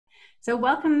So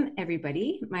welcome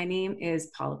everybody. My name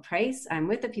is Paula Price. I'm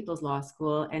with the People's Law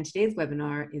School, and today's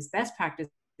webinar is Best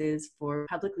Practices for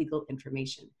Public Legal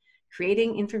Information,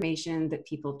 creating information that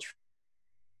people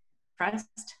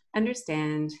trust,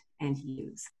 understand, and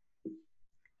use.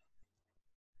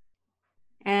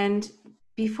 And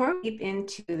before we get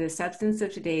into the substance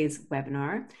of today's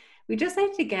webinar, we'd just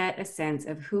like to get a sense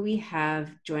of who we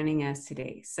have joining us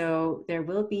today. So there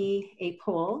will be a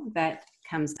poll that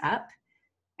comes up,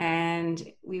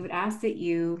 and we would ask that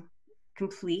you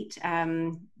complete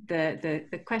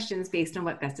the questions based on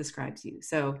what best describes you.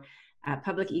 So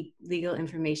public legal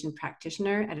information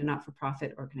practitioner at a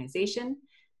not-for-profit organization.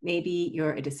 Maybe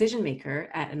you're a decision maker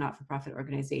at a not-for-profit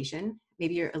organization.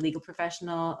 Maybe you're a legal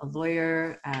professional, a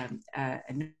lawyer, a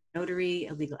notary,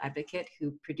 a legal advocate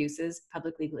who produces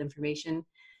public legal information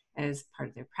as part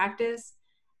of their practice.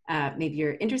 Maybe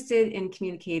you're interested in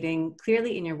communicating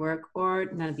clearly in your work, or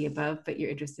none of the above, but you're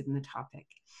interested in the topic.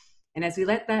 And as we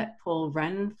let that poll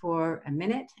run for a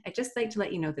minute, I'd just like to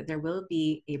let you know that there will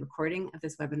be a recording of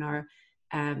this webinar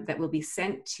that will be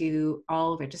sent to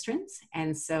all registrants.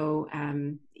 And so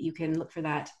you can look for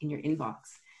that in your inbox.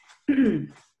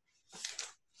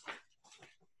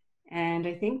 And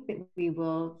I think that we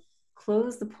will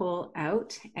close the poll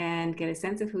out and get a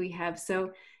sense of who we have.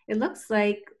 So it looks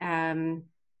like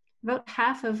about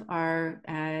half of our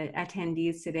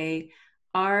attendees today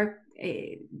are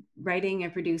writing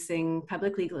and producing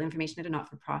public legal information at a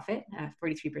not-for-profit,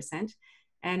 43%.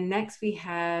 And next we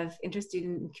have interested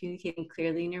in communicating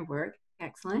clearly in your work,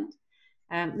 excellent.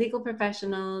 Legal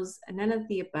professionals, none of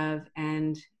the above,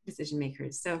 and decision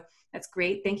makers. So that's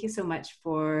great. Thank you so much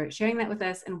for sharing that with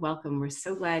us, and welcome. We're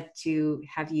so glad to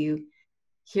have you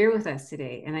here with us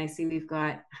today. And I see we've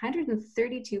got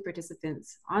 132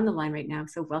 participants on the line right now,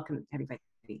 so welcome everybody.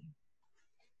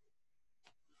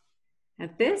 Now,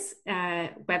 this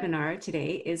webinar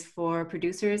today is for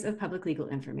producers of public legal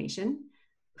information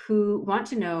who want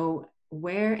to know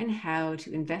where and how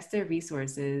to invest their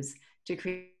resources to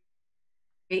create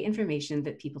information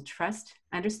that people trust,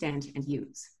 understand, and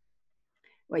use.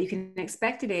 What you can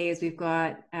expect today is we've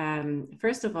got,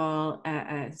 first of all,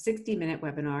 a 60-minute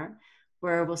webinar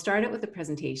where we'll start out with a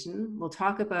presentation. We'll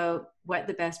talk about what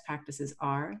the best practices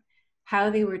are,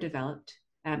 how they were developed,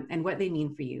 and what they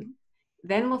mean for you.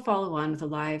 Then we'll follow on with a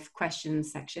live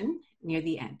questions section near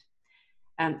the end.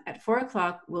 At 4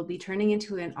 o'clock, we'll be turning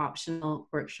into an optional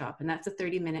workshop, and that's a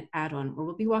 30-minute add-on where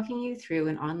we'll be walking you through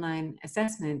an online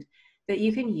assessment that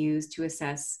you can use to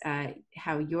assess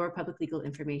how your public legal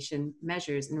information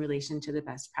measures in relation to the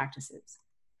best practices.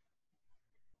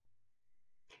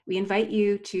 We invite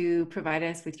you to provide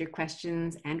us with your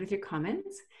questions and with your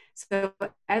comments. So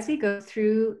as we go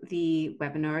through the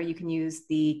webinar, you can use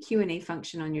the Q&A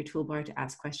function on your toolbar to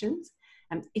ask questions.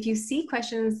 If you see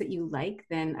questions that you like,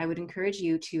 then I would encourage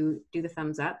you to do the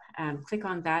thumbs up, click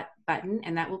on that button,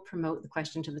 and that will promote the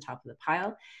question to the top of the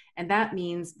pile. And that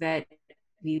means that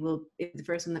we will, it's the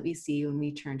first one that we see when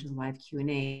we turn to the live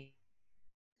Q&A.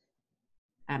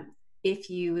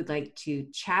 If you would like to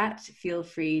chat, feel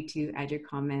free to add your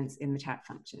comments in the chat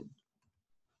function.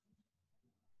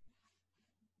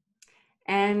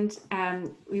 And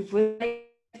we would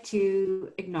like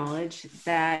to acknowledge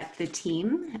that the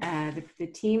team, that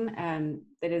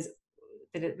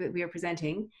we are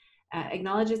presenting,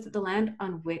 acknowledges that the land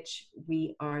on which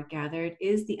we are gathered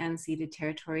is the unceded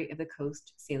territory of the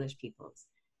Coast Salish peoples,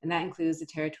 and that includes the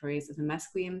territories of the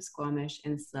Musqueam, Squamish,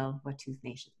 and Tsleil-Waututh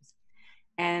nations.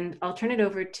 And I'll turn it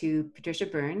over to Patricia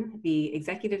Byrne, the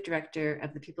Executive Director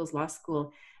of the People's Law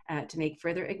School, to make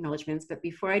further acknowledgements. But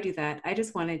before I do that, I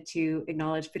just wanted to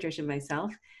acknowledge Patricia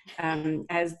myself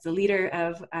as the leader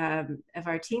of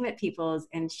our team at People's,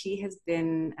 and she has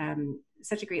been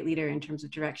such a great leader in terms of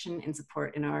direction and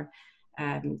support in our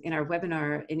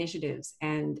webinar initiatives.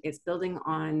 And it's building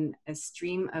on a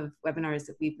stream of webinars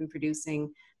that we've been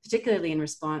producing, particularly in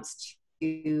response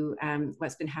to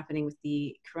what's been happening with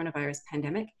the coronavirus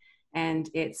pandemic. And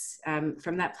it's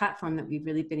from that platform that we've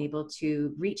really been able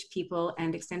to reach people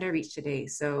and extend our reach today.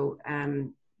 So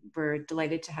we're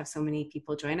delighted to have so many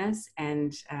people join us.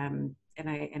 And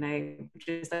I would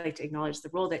just like to acknowledge the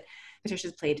role that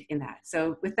Patricia's played in that.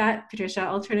 So with that, Patricia,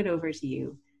 I'll turn it over to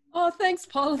you. Oh, thanks,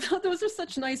 Paul. Those are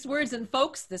such nice words. And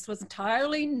folks, this was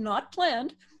entirely not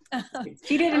planned.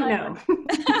 She didn't know.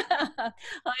 Hi,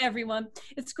 everyone.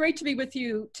 It's great to be with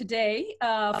you today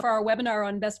for our webinar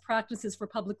on best practices for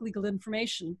public legal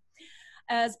information.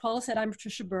 As Paula said, I'm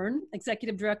Patricia Byrne,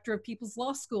 Executive Director of People's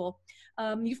Law School.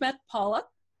 You've met Paula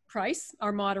Price,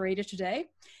 our moderator today.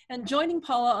 And joining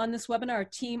Paula on this webinar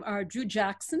team are Drew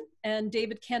Jackson and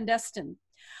David Candestin.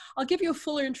 I'll give you a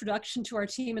fuller introduction to our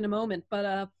team in a moment,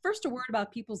 but first a word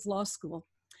about People's Law School.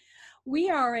 We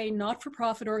are a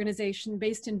not-for-profit organization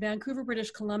based in Vancouver,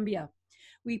 British Columbia.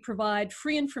 We provide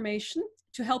free information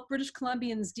to help British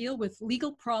Columbians deal with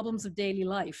legal problems of daily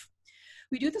life.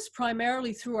 We do this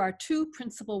primarily through our two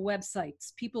principal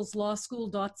websites,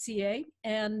 peopleslawschool.ca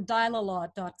and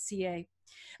dialalaw.ca.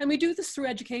 And we do this through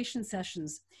education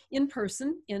sessions, in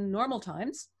person, in normal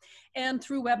times, and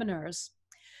through webinars.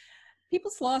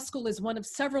 People's Law School is one of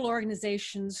several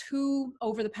organizations who,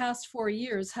 over the past 4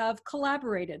 years, have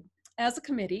collaborated as a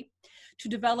committee to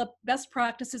develop best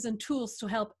practices and tools to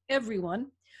help everyone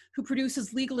who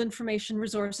produces legal information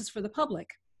resources for the public.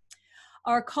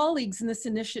 Our colleagues in this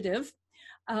initiative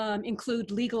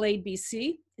include Legal Aid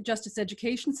BC, Justice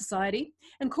Education Society,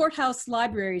 and Courthouse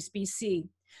Libraries BC,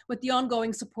 with the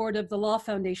ongoing support of the Law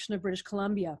Foundation of British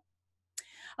Columbia.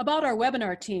 About our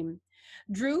webinar team,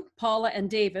 Drew, Paula, and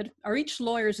David are each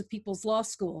lawyers with People's Law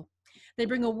School. They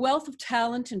bring a wealth of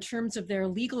talent in terms of their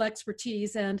legal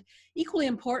expertise and, equally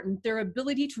important, their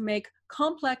ability to make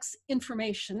complex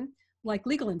information, like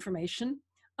legal information,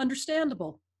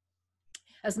 understandable.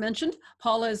 As mentioned,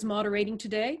 Paula is moderating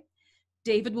today.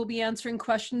 David will be answering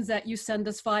questions that you send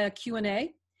us via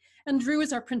Q&A, and Drew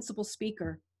is our principal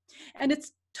speaker. And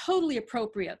it's totally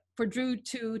appropriate for Drew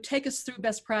to take us through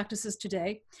best practices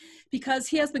today because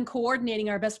he has been coordinating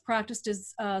our best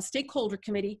practices stakeholder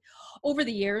committee over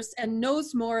the years and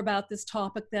knows more about this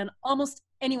topic than almost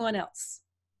anyone else.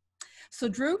 So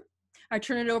Drew, I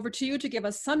turn it over to you to give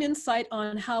us some insight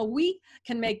on how we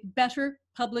can make better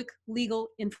public legal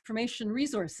information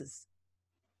resources.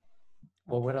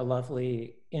 Well, what a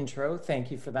lovely intro.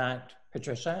 Thank you for that,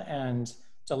 Patricia, and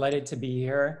delighted to be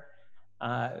here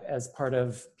as part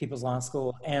of People's Law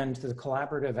School and the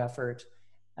collaborative effort.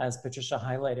 As Patricia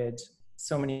highlighted,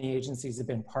 so many agencies have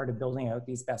been part of building out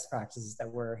these best practices that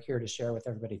we're here to share with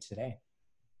everybody today.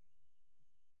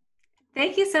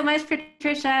 Thank you so much,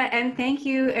 Patricia, and thank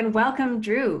you and welcome,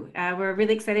 Drew. We're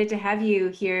really excited to have you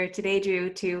here today,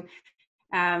 Drew, to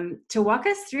walk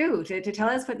us through, to tell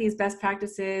us what these best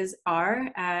practices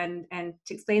are and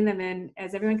to explain them. And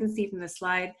as everyone can see from the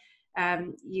slide,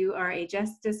 you are a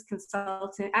justice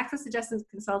consultant, access to justice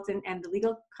consultant, and the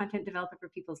legal content developer for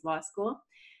People's Law School.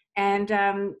 And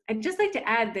I'd just like to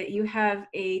add that you have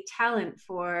a talent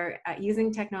for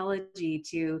using technology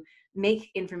to make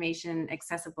information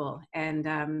accessible, and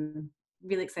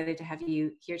really excited to have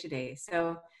you here today.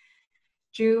 So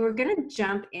Drew, we're going to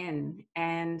jump in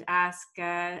and ask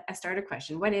a starter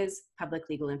question. What is public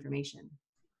legal information?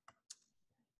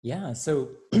 Yeah, so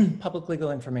public legal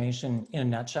information in a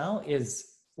nutshell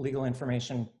is legal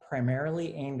information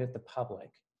primarily aimed at the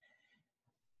public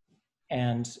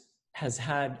and has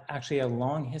had actually a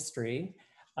long history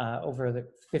over the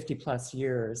 50+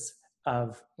 years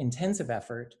of intensive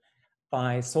effort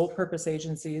by sole purpose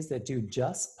agencies that do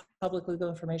just public legal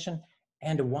information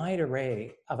and a wide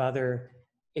array of other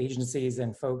agencies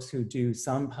and folks who do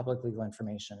some public legal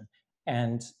information.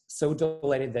 And so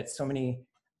delighted that so many,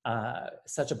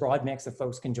 such a broad mix of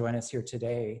folks can join us here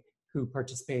today who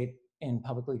participate in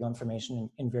public legal information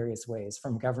in various ways,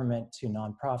 from government to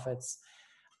nonprofits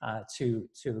to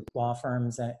law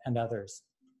firms and others.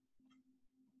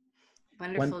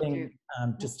 Wonderful. One thing,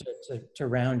 just to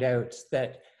round out,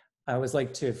 that I always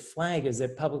like to flag is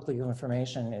that public legal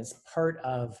information is part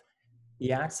of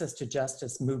the access to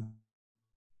justice movement.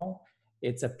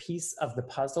 It's a piece of the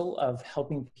puzzle of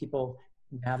helping people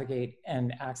navigate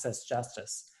and access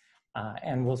justice.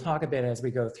 And we'll talk a bit as we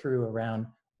go through around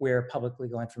where public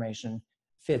legal information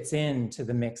fits into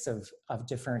the mix of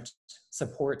different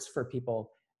supports for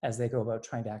people as they go about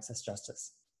trying to access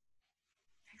justice.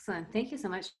 Excellent. Thank you so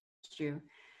much, Drew.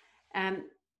 And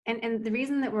the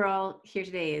reason that we're all here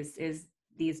today is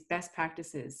these best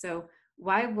practices. So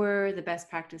why were the best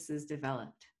practices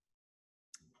developed?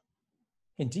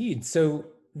 Indeed. So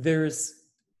there's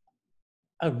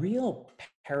a real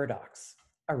paradox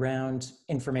around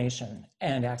information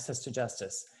and access to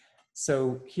justice.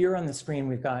 So here on the screen,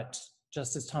 we've got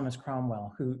Justice Thomas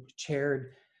Cromwell, who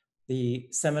chaired the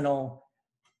seminal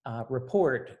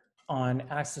report on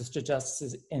access to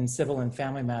justice in civil and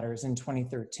family matters in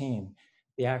 2013,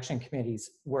 the Action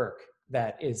Committee's work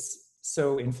that is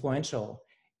so influential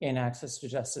in access to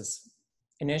justice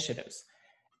initiatives.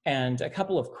 And a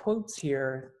couple of quotes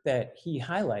here that he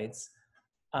highlights,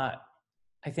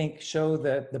 I think show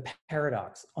the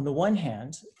paradox. On the one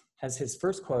hand, as his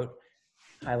first quote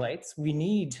highlights, we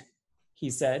need, he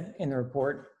said in the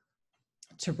report,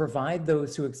 to provide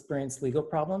those who experience legal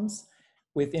problems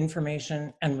with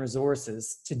information and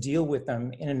resources to deal with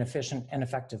them in an efficient and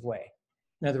effective way.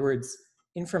 In other words,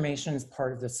 information is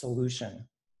part of the solution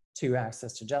to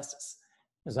access to justice.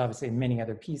 There's obviously many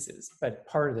other pieces, but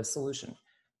part of the solution.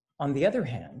 On the other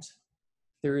hand,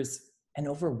 there is an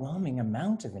overwhelming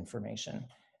amount of information,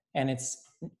 and it's,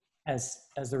 as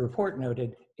the report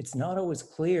noted, it's not always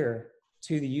clear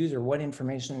to the user what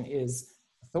information is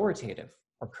authoritative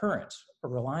or current or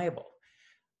reliable.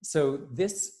 So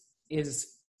this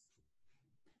is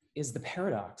the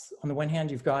paradox. On the one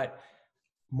hand, you've got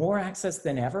more access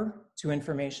than ever to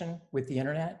information with the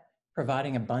internet,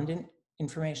 providing abundant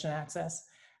information access.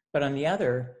 But on the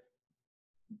other,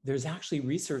 there's actually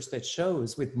research that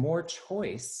shows with more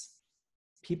choice,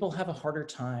 people have a harder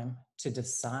time to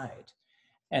decide.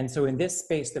 And so in this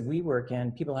space that we work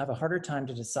in, people have a harder time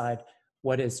to decide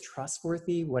what is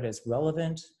trustworthy, what is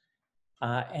relevant.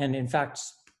 And in fact,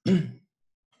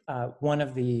 one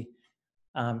of the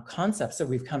concepts that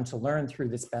we've come to learn through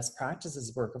this best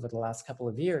practices work over the last couple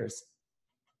of years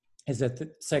is that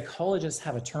the psychologists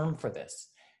have a term for this,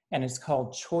 and it's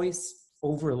called choice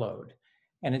overload.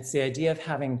 And it's the idea of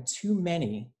having too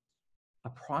many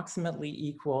approximately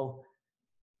equal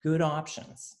good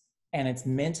options, and it's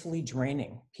mentally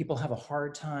draining. People have a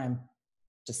hard time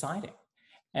deciding.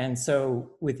 And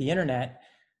so with the internet,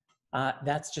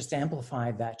 that's just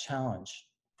amplified that challenge.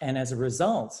 And as a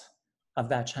result of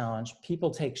that challenge, people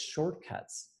take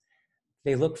shortcuts.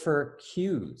 They look for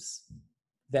cues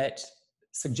that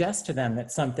suggest to them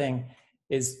that something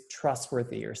is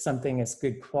trustworthy or something is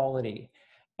good quality.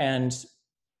 And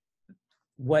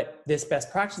what this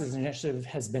best practices initiative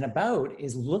has been about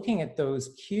is looking at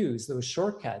those cues, those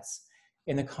shortcuts,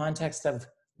 in the context of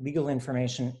legal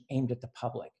information aimed at the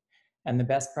public. And the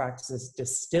best practices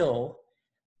distill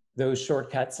those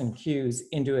shortcuts and cues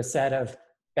into a set of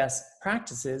best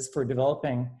practices for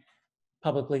developing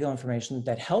public legal information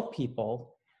that help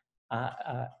people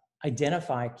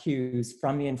identify cues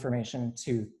from the information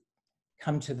to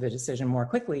come to the decision more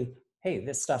quickly. Hey,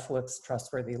 this stuff looks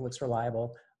trustworthy, it looks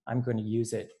reliable, I'm going to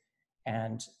use it,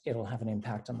 and it'll have an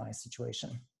impact on my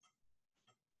situation.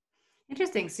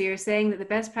 Interesting. So you're saying that the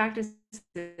best practices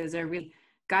are really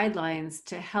guidelines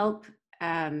to help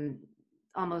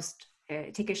almost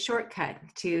take a shortcut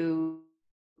to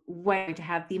what to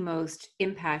have the most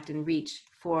impact and reach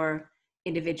for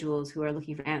individuals who are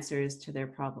looking for answers to their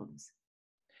problems.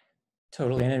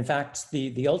 Totally. And in fact,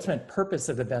 the ultimate purpose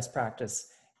of the best practice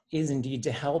is indeed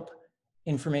to help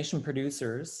information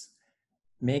producers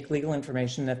make legal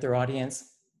information that their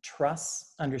audience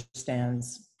trusts,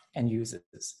 understands, and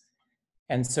uses.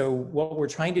 And so what we're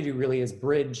trying to do really is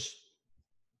bridge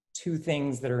two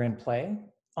things that are in play.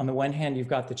 On the one hand, you've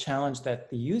got the challenge that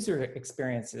the user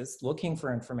experiences looking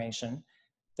for information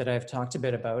that I've talked a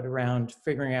bit about around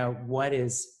figuring out what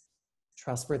is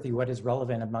trustworthy, what is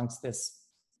relevant amongst this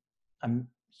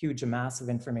huge amass of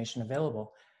information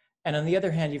available. And on the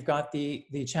other hand, you've got the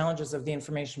challenges of the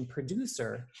information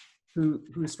producer who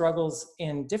struggles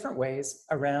in different ways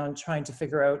around trying to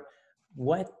figure out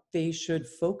what they should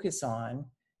focus on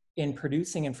in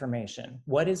producing information.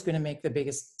 What is going to make the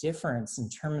biggest difference in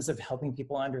terms of helping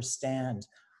people understand,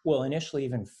 well, initially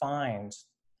even find,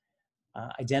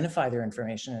 identify their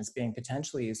information as being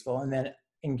potentially useful, and then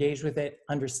engage with it,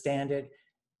 understand it,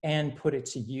 and put it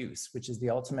to use, which is the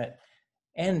ultimate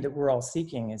end that we're all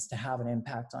seeking, is to have an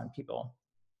impact on people.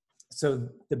 So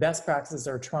the best practices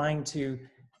are trying to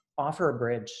offer a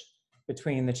bridge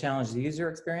between the challenge the user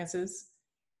experiences,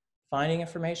 finding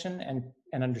information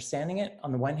and understanding it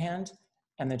on the one hand,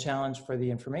 and the challenge for the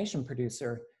information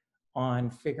producer on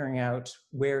figuring out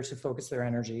where to focus their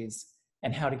energies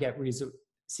and how to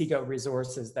seek out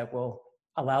resources that will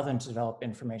allow them to develop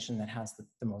information that has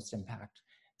the most impact.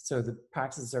 So the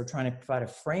practices are trying to provide a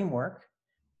framework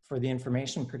for the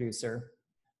information producer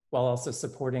while also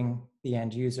supporting the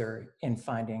end user in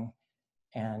finding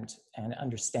and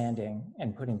understanding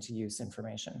and putting to use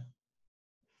information.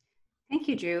 Thank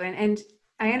you, Drew. And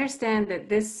I understand that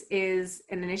this is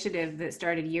an initiative that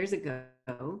started years ago.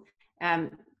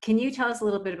 Can you tell us a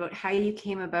little bit about how you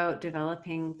came about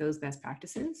developing those best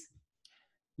practices?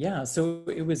 Yeah, so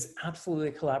it was absolutely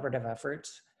a collaborative effort.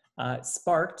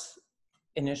 Sparked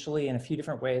initially in a few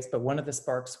different ways, but one of the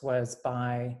sparks was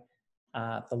by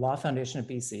the Law Foundation of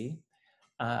BC,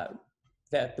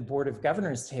 that the Board of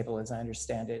Governors table, as I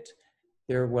understand it,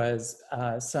 there was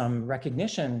some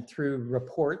recognition through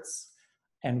reports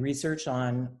and research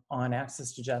on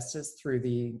access to justice through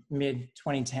the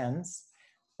mid-2010s,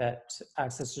 that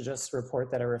Access to Justice report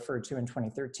that I referred to in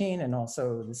 2013, and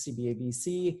also the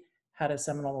CBABC had a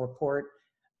seminal report,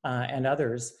 and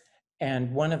others.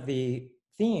 And one of the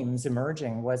themes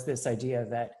emerging was this idea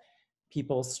that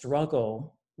people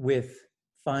struggle with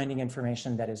finding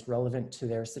information that is relevant to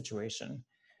their situation.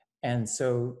 And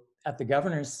so at the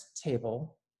governor's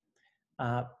table,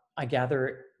 I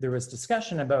gather there was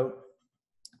discussion about,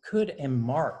 could a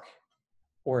mark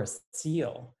or a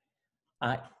seal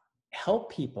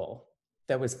help people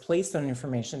that was placed on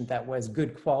information that was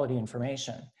good quality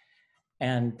information?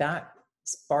 And that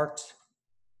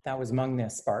was among the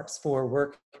sparks for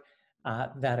work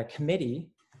that a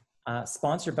committee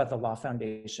sponsored by the Law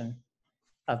Foundation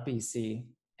of BC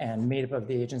and made up of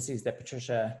the agencies that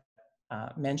Patricia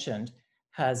mentioned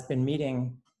has been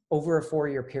meeting over a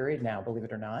 4-year period now, believe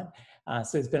it or not.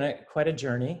 So it's been quite a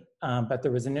journey, but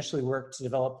there was initially work to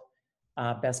develop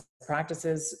best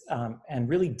practices and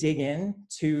really dig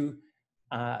into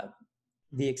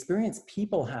the experience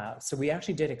people have. So we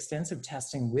actually did extensive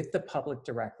testing with the public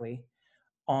directly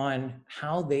on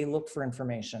how they look for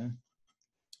information,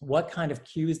 what kind of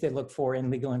cues they look for in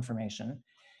legal information.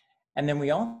 And then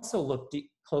we also looked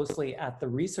closely at the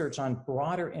research on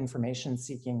broader information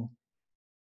seeking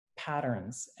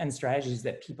patterns and strategies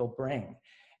that people bring.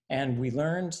 And we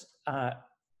learned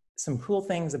some cool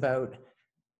things about,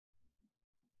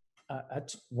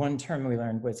 one term we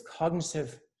learned was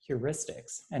cognitive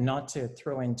heuristics, and not to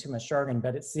throw in too much jargon,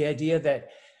 but it's the idea that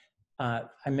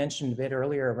I mentioned a bit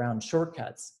earlier around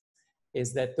shortcuts,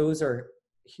 is that those are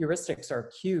heuristics, are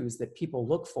cues that people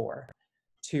look for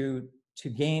to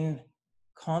gain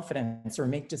confidence or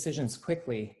make decisions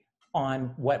quickly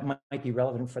on what might be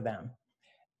relevant for them.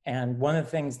 And one of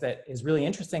the things that is really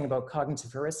interesting about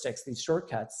cognitive heuristics, these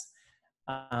shortcuts,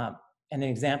 and an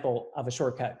example of a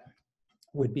shortcut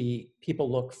would be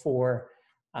people look for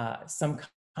some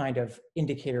kind of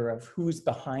indicator of who's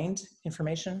behind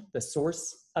information, the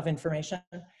source of information,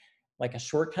 like a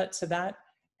shortcut to that,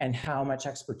 and how much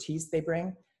expertise they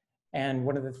bring. And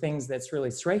one of the things that's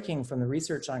really striking from the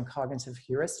research on cognitive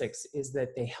heuristics is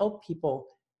that they help people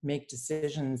make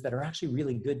decisions that are actually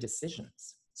really good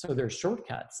decisions. So they're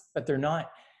shortcuts, but they're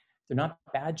not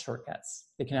bad shortcuts.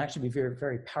 They can actually be very,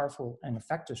 very powerful and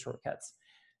effective shortcuts.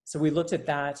 So we looked at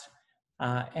that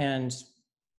and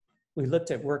we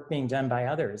looked at work being done by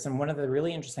others. And one of the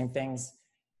really interesting things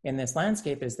in this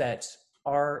landscape is that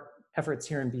our efforts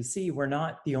here in BC were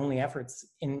not the only efforts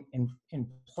in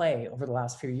play over the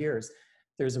last few years.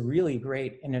 There's a really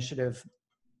great initiative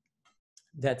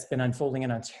that's been unfolding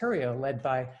in Ontario, led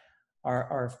by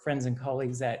our friends and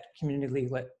colleagues at Community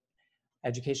Legal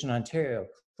Education Ontario,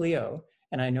 CLEO,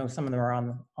 and I know some of them are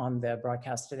on the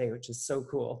broadcast today, which is so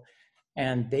cool.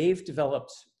 And they've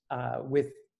developed,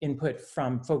 with input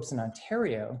from folks in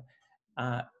Ontario,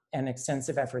 an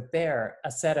extensive effort there,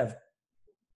 a set of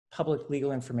public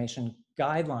legal information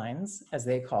guidelines, as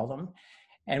they call them.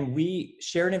 And we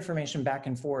shared information back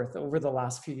and forth over the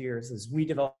last few years as we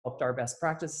developed our best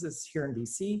practices here in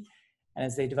BC, and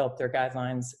as they developed their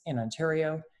guidelines in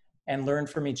Ontario, and learned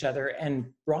from each other and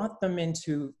brought them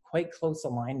into quite close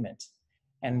alignment.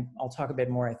 And I'll talk a bit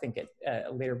more, I think, at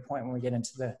a later point when we get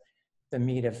into the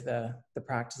meat of the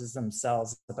practices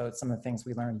themselves about some of the things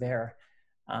we learned there.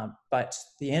 But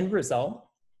the end result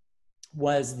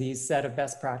was these set of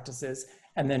best practices,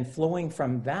 and then flowing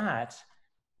from that,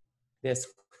 this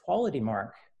quality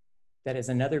mark that is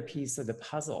another piece of the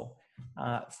puzzle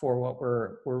for what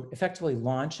we're effectively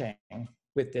launching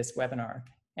with this webinar,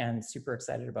 and super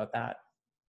excited about that.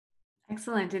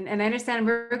 Excellent. And I understand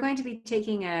we're going to be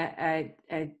taking a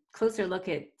closer look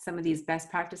at some of these best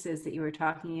practices that you were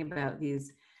talking about,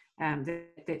 these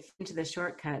that fit into the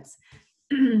shortcuts.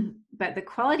 But the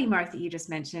quality mark that you just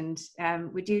mentioned,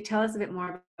 would you tell us a bit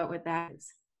more about what that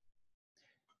is?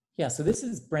 Yeah, so this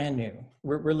is brand new.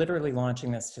 We're literally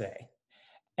launching this today.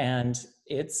 And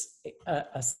it's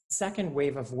a second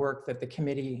wave of work that the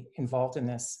committee involved in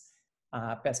this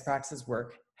best practices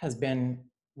work has been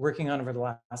working on over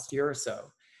the last year or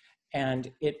so.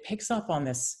 And it picks up on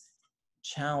this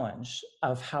challenge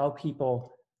of how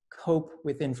people cope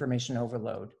with information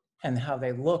overload and how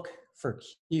they look for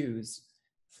cues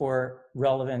for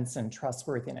relevance and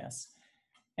trustworthiness.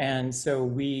 And so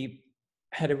we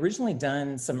had originally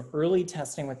done some early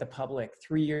testing with the public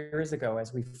 3 years ago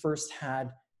as we first had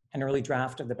an early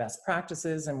draft of the best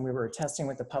practices, and we were testing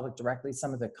with the public directly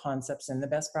some of the concepts in the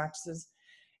best practices.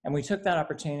 And we took that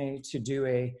opportunity to do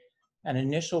an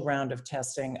initial round of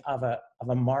testing of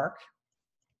a mark.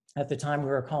 At the time, we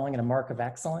were calling it a mark of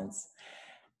excellence.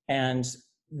 And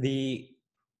the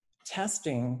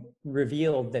testing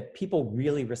revealed that people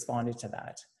really responded to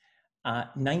that.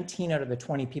 19 out of the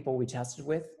 20 people we tested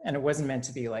with, and it wasn't meant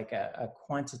to be like a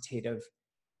quantitative,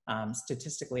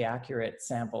 statistically accurate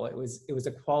sample. It was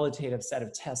a qualitative set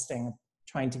of testing,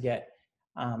 trying to get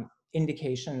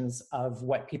indications of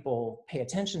what people pay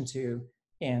attention to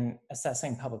in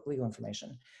assessing public legal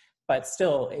information. But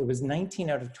still, it was 19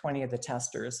 out of 20 of the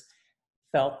testers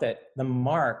felt that the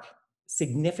mark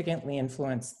significantly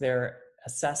influenced their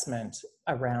assessment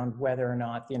around whether or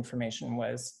not the information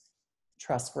was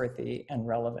trustworthy and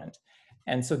relevant.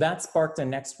 And so that sparked a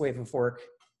next wave of work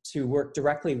to work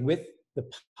directly with the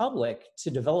public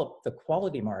to develop the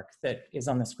quality mark that is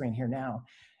on the screen here now.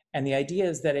 And the idea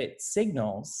is that it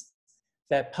signals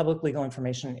that public legal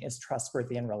information is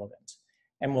trustworthy and relevant.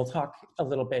 And we'll talk a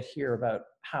little bit here about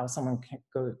how someone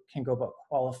can go about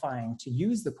qualifying to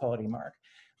use the quality mark.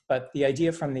 But the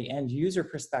idea from the end user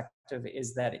perspective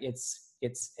is that it's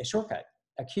a shortcut,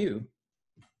 a cue,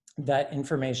 that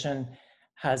information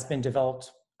has been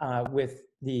developed with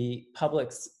the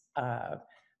public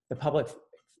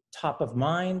top of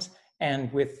mind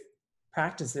and with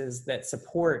practices that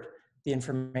support the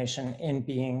information in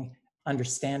being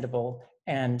understandable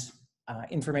and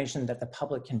information that the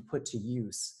public can put to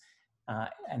use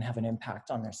and have an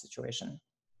impact on their situation.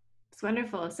 It's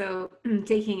wonderful. So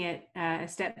taking it a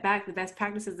step back, the best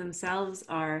practices themselves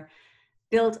are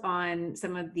built on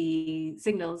some of the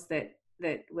signals that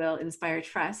will inspire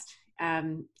trust.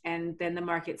 And then the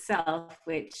mark itself,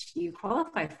 which you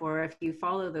qualify for if you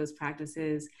follow those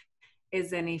practices,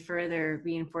 is then a further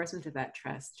reinforcement of that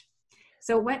trust.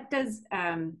 So what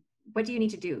do you need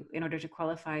to do in order to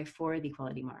qualify for the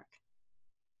quality mark?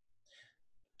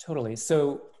 Totally.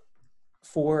 So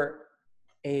for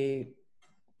a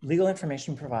legal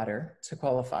information provider to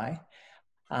qualify,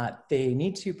 they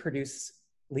need to produce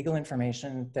legal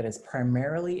information that is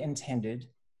primarily intended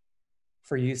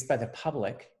for use by the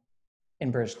public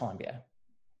in British Columbia,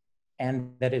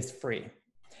 and that is free.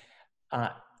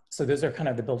 So those are kind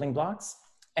of the building blocks.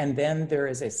 And then there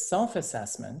is a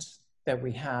self-assessment that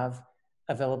we have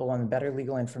available on the Better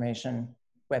Legal Information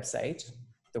website.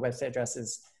 The website address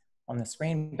is on the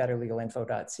screen,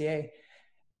 betterlegalinfo.ca.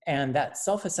 And that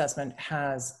self-assessment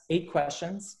has 8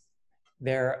 questions.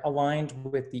 They're aligned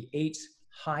with the 8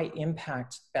 high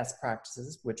impact best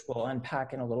practices, which we'll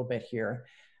unpack in a little bit here.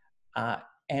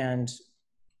 And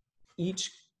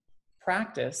each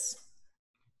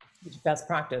best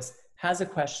practice has a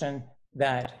question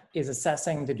that is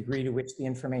assessing the degree to which the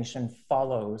information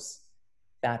follows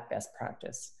that best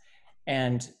practice.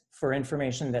 And for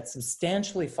information that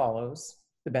substantially follows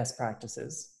the best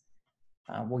practices,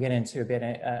 we'll get into a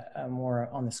bit more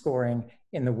on the scoring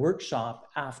in the workshop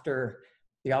after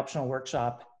the optional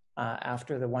workshop,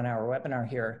 after the 1-hour webinar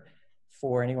here.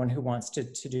 For anyone who wants to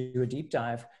do a deep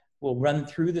dive, we'll run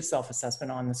through the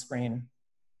self-assessment on the screen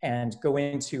and go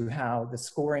into how the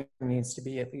scoring needs to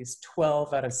be at least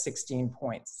 12 out of 16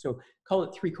 points. So call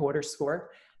it 3/4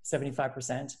 score,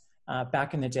 75%.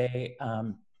 Back in the day,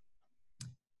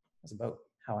 was about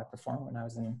how I performed when I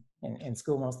was in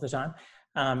school most of the time.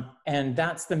 And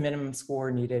that's the minimum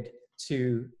score needed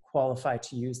to qualify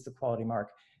to use the quality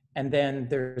mark. And then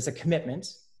there's a commitment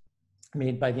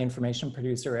made by the information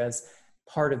producer as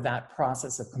part of that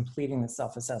process of completing the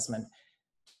self-assessment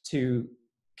to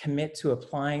commit to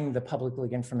applying the public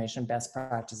legal information best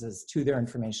practices to their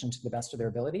information to the best of their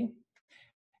ability.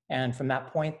 And from that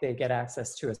point, they get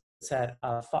access to a set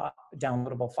of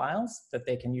downloadable files that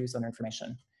they can use on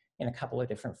information in a couple of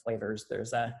different flavors.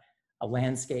 There's a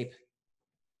landscape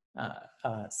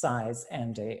size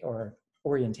and or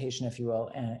orientation, if you will,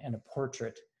 and a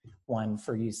portrait one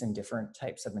for use in different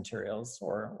types of materials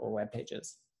or web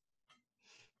pages.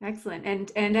 Excellent.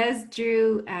 And as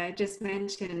Drew just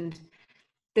mentioned,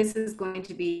 this is going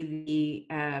to be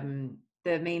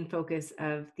the main focus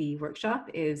of the workshop,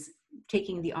 is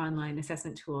taking the online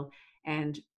assessment tool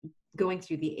and going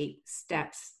through the 8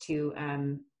 steps to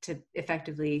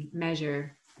effectively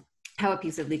measure how a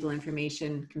piece of legal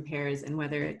information compares and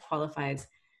whether it qualifies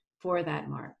for that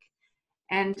mark.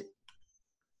 And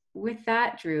with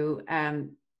that, Drew,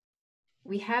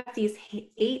 we have these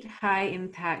 8 high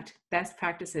impact best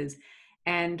practices,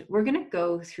 and we're going to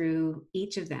go through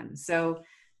each of them. So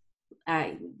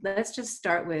let's just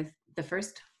start with the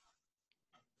first.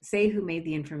 Say who made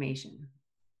the information.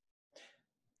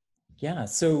 Yeah,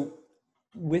 so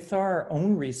with our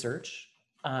own research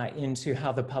into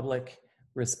how the public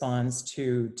responds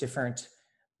to different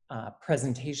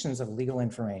presentations of legal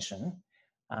information,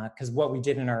 because what we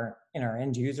did in our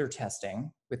end user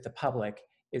testing with the public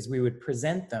is we would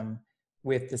present them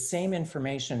with the same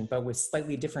information but with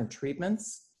slightly different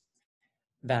treatments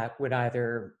that would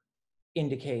either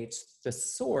indicate the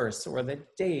source or the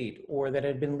date or that it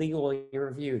had been legally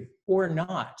reviewed or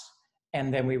not.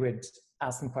 And then we would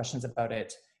ask them questions about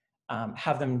it,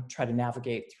 have them try to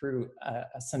navigate through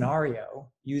a scenario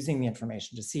using the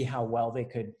information to see how well they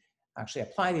could actually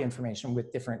apply the information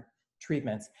with different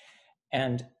treatments.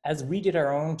 And as we did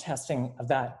our own testing of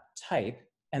that type,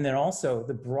 and then also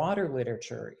the broader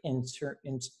literature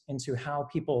into how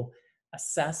people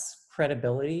assess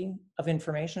credibility of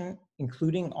information,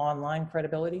 including online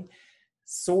credibility,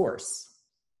 source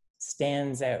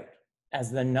stands out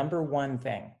as the number one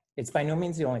thing. It's by no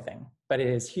means the only thing, but it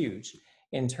is huge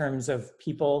in terms of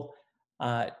people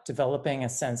developing a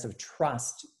sense of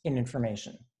trust in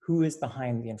information. Who is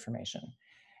behind the information?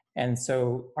 And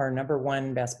so our number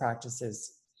one best practice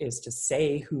is to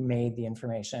say who made the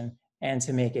information and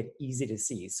to make it easy to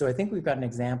see. So I think we've got an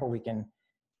example we can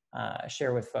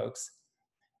share with folks.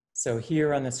 So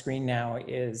here on the screen now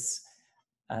is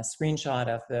a screenshot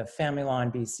of the Family Law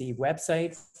in BC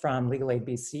website from Legal Aid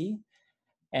BC.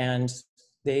 And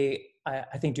they,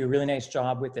 I think, do a really nice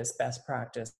job with this best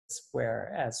practice,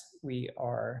 where as we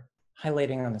are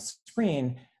highlighting on the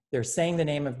screen, they're saying the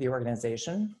name of the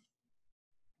organization.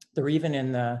 They're even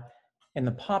in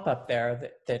the pop-up there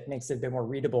that makes it a bit more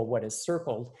readable what is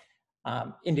circled,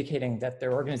 indicating that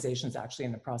their organization is actually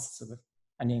in the process of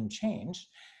a name change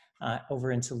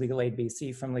over into Legal Aid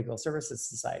BC from Legal Services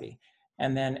Society.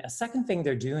 And then a second thing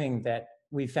they're doing that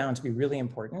we found to be really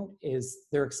important is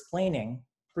they're explaining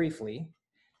briefly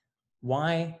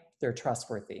why they're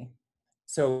trustworthy.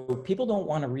 So people don't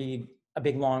want to read a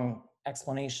big long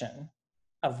explanation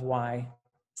of why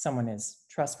someone is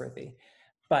trustworthy,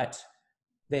 but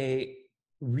they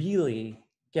really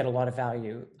get a lot of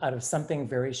value out of something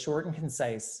very short and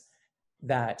concise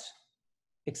that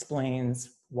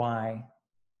explains why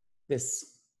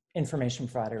this information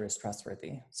provider is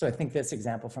trustworthy. So I think this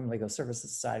example from Legal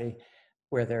Services Society,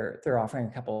 where they're offering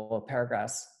a couple of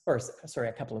paragraphs, or sorry,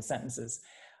 a couple of sentences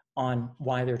on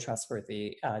why they're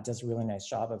trustworthy, does a really nice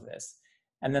job of this.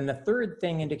 And then the third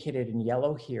thing indicated in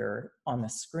yellow here on the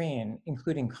screen,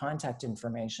 including contact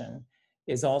information,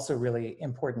 is also really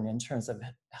important in terms of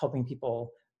helping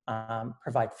people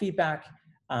provide feedback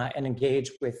and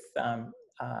engage with the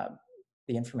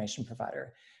information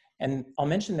provider. And I'll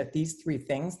mention that these three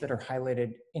things that are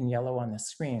highlighted in yellow on the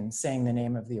screen, saying the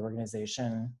name of the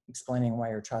organization, explaining why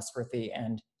you're trustworthy,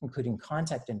 and including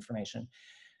contact information,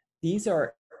 these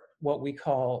are what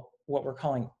we're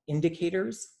calling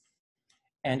indicators.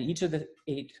 And each of the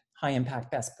 8 high impact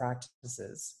best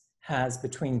practices has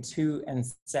between 2 and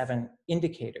 7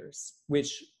 indicators,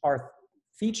 which are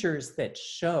features that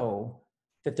show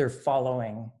that they're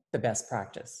following the best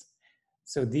practice.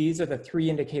 So these are the 3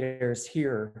 indicators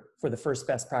here for the first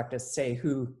best practice, say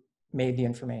who made the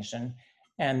information.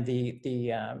 And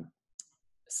the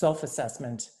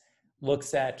self-assessment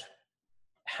looks at,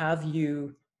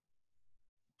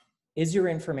 is your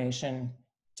information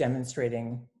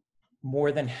demonstrating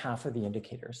more than half of the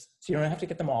indicators? So you don't have to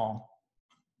get them all,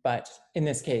 but in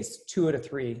this case, 2 out of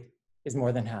 3 is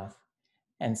more than half.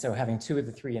 And so having 2 of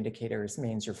the 3 indicators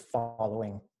means you're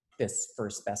following this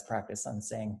first best practice on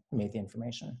saying who made the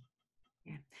information.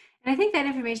 Yeah. And I think that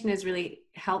information is really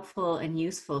helpful and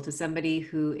useful to somebody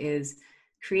who is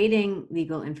creating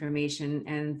legal information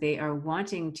and they are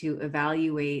wanting to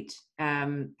evaluate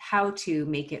how to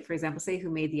make it. For example, say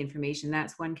who made the information,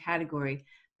 that's one category,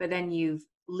 but then you've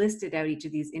listed out each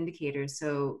of these indicators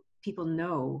so people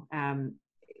know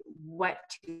what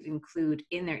to include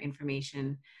in their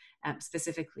information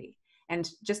specifically.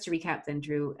 And just to recap then,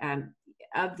 Drew,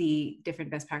 of the different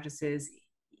best practices,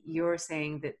 you're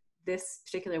saying that this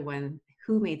particular one,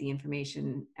 who made the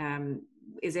information, am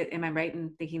I right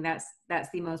in thinking that's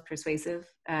the most persuasive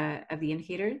of the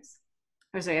indicators?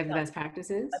 Or sorry, of the best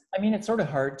practices? I mean, it's sort of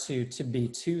hard to be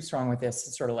too strong with this.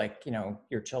 It's sort of like,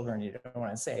 your children, you don't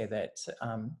want to say that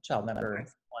child number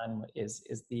 1 is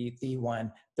the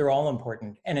one. They're all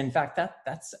important. And in fact,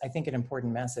 that's, I think, an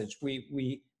important message.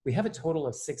 We have a total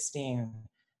of 16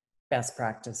 best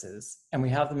practices, and we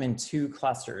have them in 2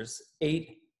 clusters,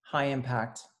 8 high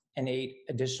impact and 8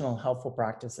 additional helpful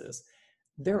practices.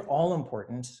 They're all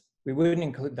important. We wouldn't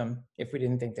include them if we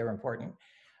didn't think they were important.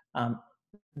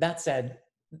 That said,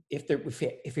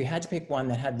 if we had to pick one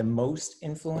that had the most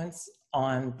influence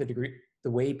on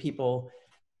the way people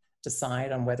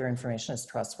decide on whether information is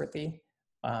trustworthy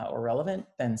or relevant,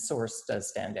 then source does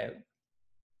stand out.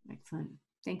 Excellent,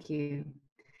 thank you.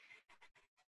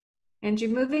 Andrew,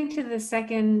 moving to the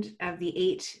second of the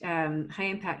 8 high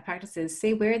impact practices,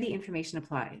 say where the information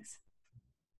applies.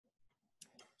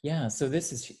 Yeah, so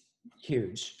this is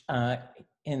huge.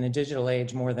 In the digital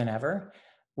age more than ever,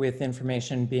 with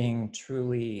information being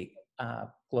truly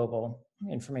global,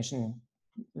 information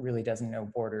really doesn't know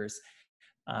borders.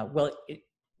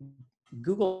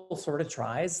 Google sort of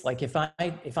tries. Like if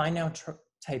I now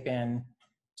type in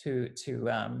to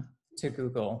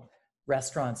Google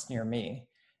restaurants near me,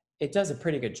 it does a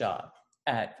pretty good job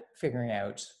at figuring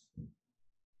out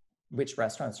which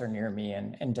restaurants are near me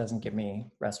and doesn't give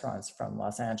me restaurants from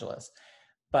Los Angeles.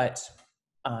 But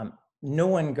no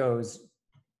one goes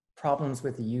problems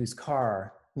with a used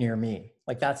car near me.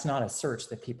 Like, that's not a search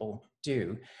that people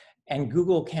do. And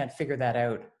Google can't figure that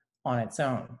out on its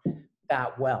own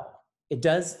that well. It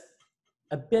does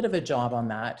a bit of a job on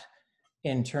that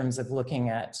in terms of looking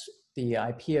at the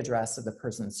IP address of the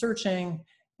person searching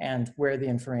and where the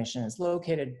information is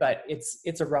located, but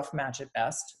it's a rough match at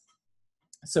best.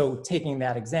 So taking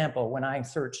that example, when I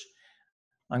search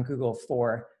on Google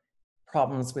for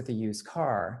problems with a used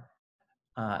car,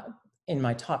 in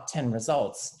my top 10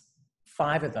 results,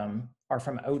 5 of them are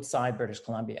from outside British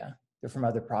Columbia. They're from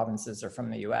other provinces or from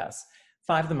the US.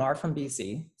 5 of them are from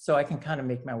BC, so I can kind of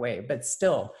make my way, but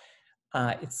still,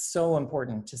 it's so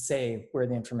important to say where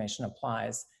the information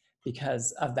applies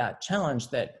because of that challenge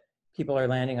that people are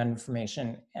landing on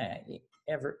information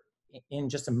in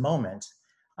just a moment,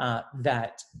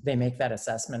 that they make that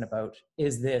assessment about,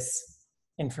 is this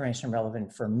information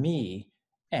relevant for me?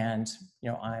 And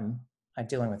I'm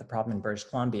dealing with a problem in British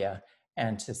Columbia,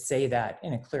 and to say that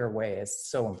in a clear way is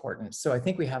so important. So I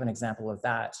think we have an example of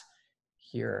that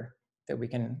here that we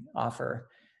can offer.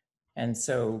 And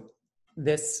so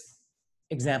this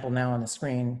example now on the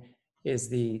screen is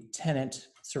the Tenant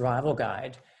Survival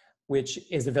Guide, which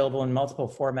is available in multiple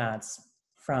formats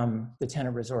from the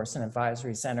Tenant Resource and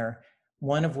Advisory Center,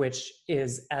 one of which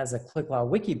is as a ClickLaw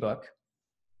Wikibook,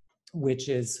 which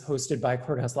is hosted by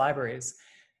Courthouse Libraries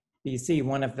BC,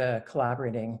 one of the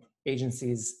collaborating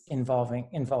agencies involved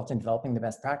in developing the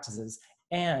best practices.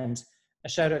 And a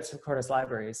shout out to Courthouse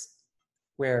Libraries,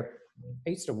 where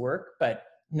I used to work, but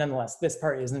nonetheless, this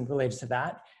part isn't related to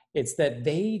that. It's that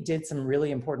they did some really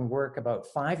important work about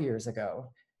 5 years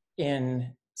ago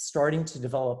in starting to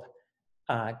develop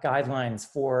guidelines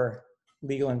for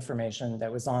legal information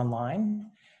that was online.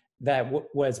 That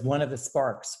was one of the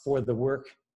sparks for the work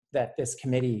that this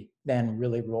committee then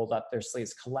really rolled up their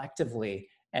sleeves collectively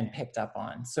and picked up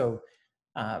on. So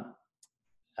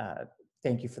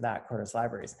thank you for that, Courthouse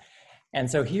Libraries. And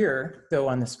so here, though,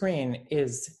 on the screen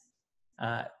is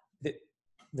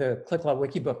the ClickLaw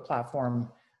Wikibook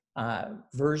platform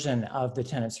version of the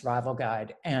Tenant Survival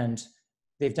Guide. And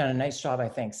they've done a nice job, I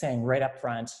think, saying right up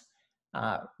front,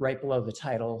 right below the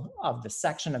title of the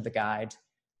section of the guide,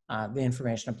 the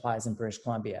information applies in British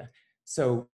Columbia.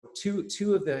 So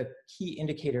two of the key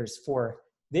indicators for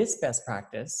this best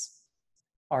practice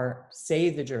are say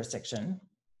the jurisdiction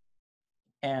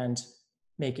and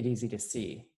make it easy to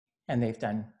see. And they've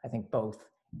done, I think, both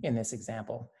in this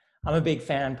example. I'm a big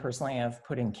fan personally of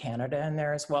putting Canada in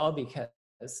there as well,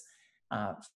 because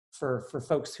for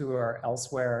folks who are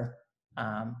elsewhere,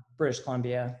 British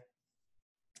Columbia,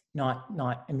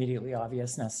 not immediately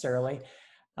obvious necessarily.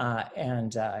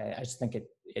 And I just think it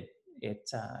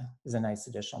is a nice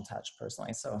additional touch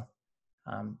personally. So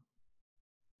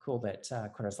cool that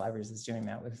Courthouse Libraries is doing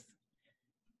that with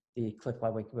the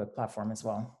ClickLaw Wikibook platform as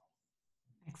well.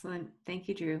 Excellent. Thank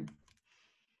you, Drew.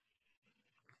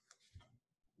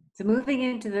 So moving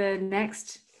into the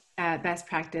next best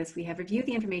practice, we have reviewed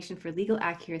the information for legal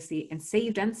accuracy and say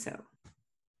you've done so.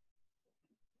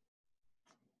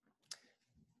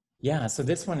 Yeah, so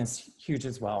this one is huge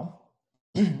as well.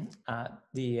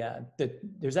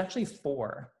 There's actually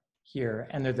 4 here,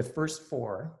 and they're the first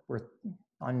 4. We're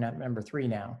on number 3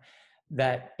 now,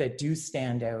 that do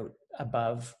stand out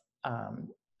above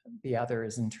the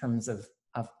others in terms of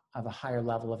a higher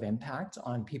level of impact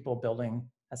on people building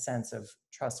a sense of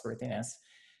trustworthiness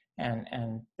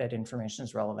and that information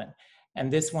is relevant.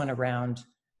 And this one around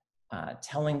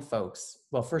telling folks,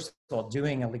 well, first of all,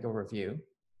 doing a legal review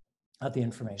of the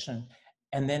information,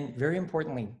 and then very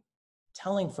importantly,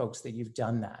 telling folks that you've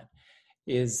done that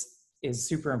is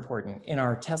super important. In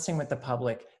our testing with the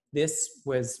public, this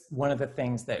was one of the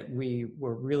things that we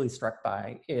were really struck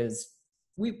by. Is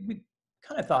we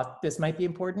kind of thought this might be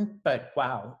important, but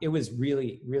wow, it was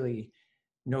really, really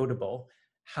notable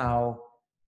how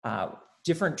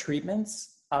different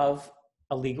treatments of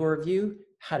a legal review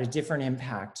had a different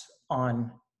impact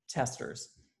on testers.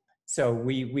 So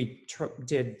we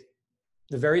did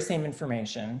the very same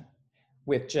information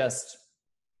with just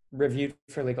reviewed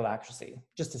for legal accuracy,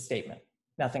 just a statement,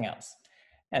 nothing else.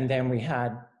 And then we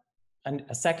had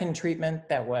a second treatment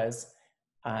that was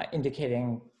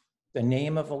indicating the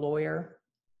name of a lawyer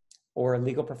or a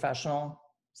legal professional,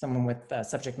 someone with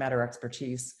subject matter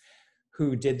expertise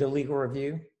who did the legal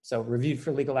review. So reviewed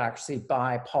for legal accuracy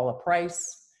by Paula Price.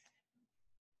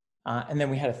 And then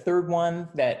we had a third one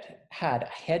that had a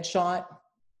headshot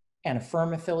and a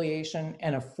firm affiliation,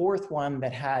 and a fourth one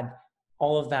that had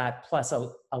all of that plus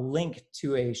a link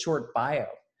to a short bio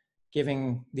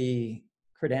giving the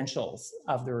credentials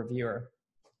of the reviewer.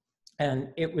 And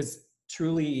it was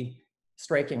truly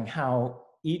striking how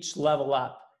each level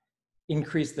up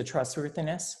increased the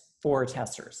trustworthiness for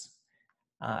testers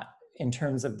in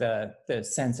terms of the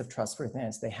sense of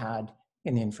trustworthiness they had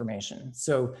in the information.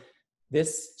 So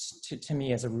this, to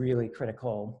me, is a really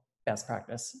critical best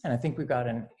practice. And I think we've got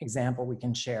an example we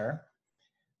can share.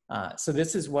 So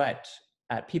this is what,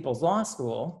 at People's Law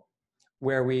School,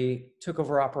 where we took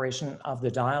over operation of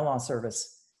the Dialaw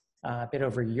service a bit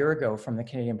over a year ago from the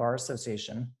Canadian Bar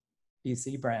Association,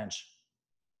 BC branch.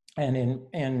 And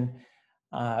in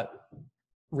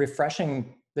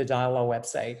refreshing the Dialaw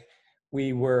website,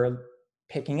 we were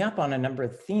picking up on a number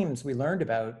of themes we learned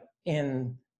about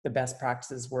in the best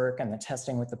practices work and the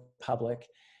testing with the public.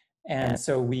 And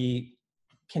so we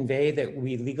convey that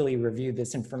we legally reviewed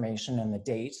this information and the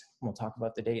date. We'll talk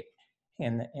about the date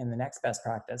in the next best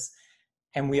practice.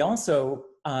 And we also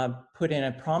put in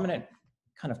a prominent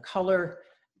kind of color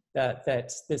that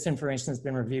this information has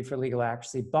been reviewed for legal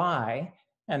accuracy by,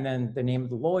 and then the name of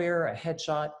the lawyer, a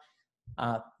headshot,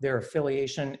 their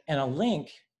affiliation, and a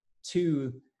link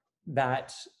to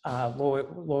that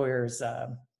lawyer's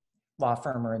law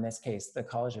firm, or in this case, the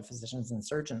College of Physicians and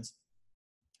Surgeons.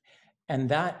 And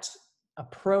that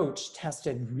approach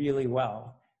tested really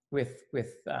well with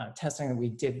testing that we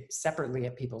did separately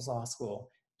at People's Law School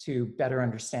to better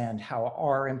understand how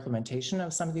our implementation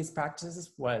of some of these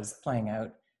practices was playing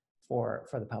out for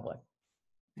the public.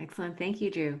 Excellent, thank you,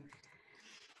 Drew.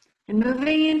 And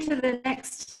moving into the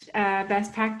next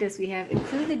best practice, we have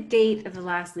include the date of the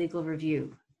last legal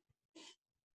review.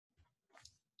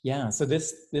 Yeah, so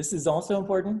this is also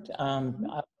important.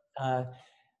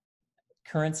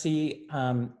 Currency,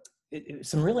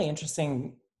 some really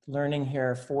interesting learning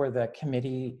here for the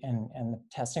committee and the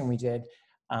testing we did.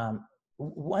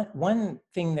 One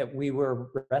thing that we were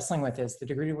wrestling with is the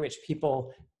degree to which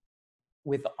people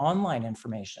with online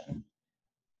information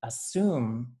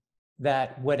assume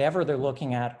that whatever they're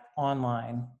looking at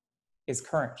online is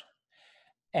current.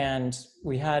 And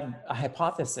we had a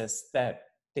hypothesis that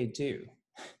they do.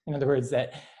 In other words,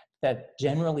 that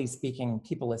generally speaking,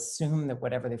 people assume that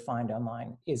whatever they find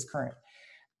online is current.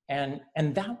 And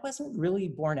that wasn't really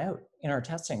borne out in our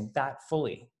testing that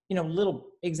fully. Little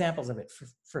examples of it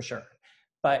for sure.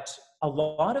 But a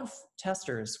lot of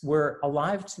testers were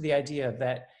alive to the idea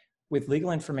that with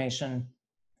legal information,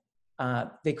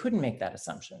 they couldn't make that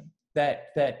assumption, that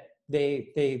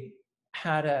they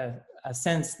had a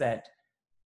sense that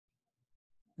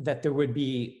there would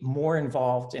be more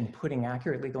involved in putting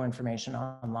accurate legal information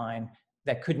online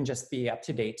that couldn't just be up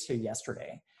to date to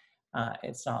yesterday.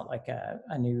 It's not like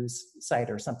a news site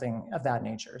or something of that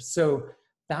nature. So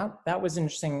that was an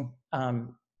interesting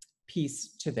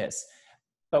piece to this.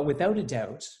 But without a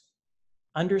doubt,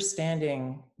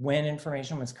 understanding when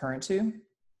information was current to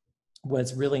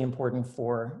was really important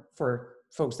for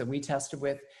folks that we tested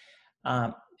with.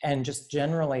 And just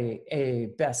generally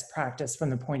a best practice from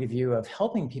the point of view of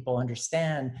helping people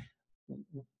understand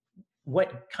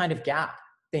what kind of gap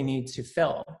they need to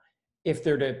fill if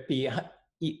they're to be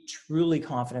truly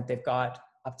confident they've got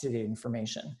up-to-date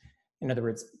information. In other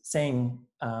words, saying,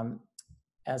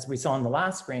 as we saw on the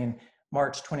last screen,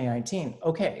 March 2019,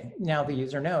 okay, now the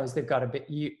user knows they've got a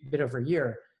bit over a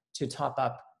year to top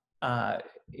up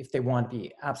if they want to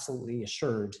be absolutely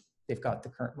assured they've got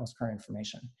the most current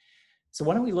information. So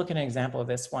why don't we look at an example of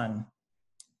this one,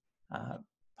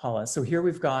 Paula? So here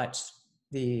we've got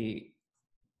the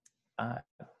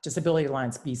Disability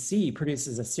Alliance BC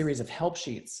produces a series of help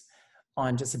sheets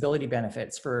on disability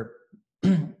benefits for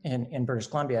in British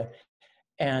Columbia.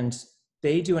 And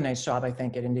they do a nice job, I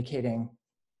think, at indicating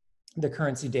the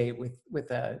currency date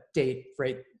with a date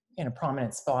right in a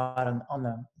prominent spot on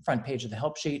the front page of the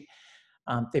help sheet.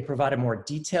 They provide a more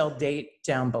detailed date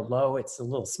down below. It's a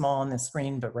little small on the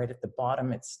screen, but right at the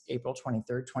bottom, it's April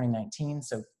 23rd, 2019.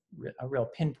 So a real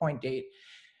pinpoint date.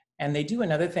 And they do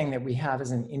another thing that we have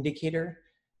as an indicator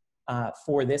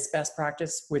for this best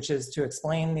practice, which is to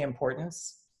explain the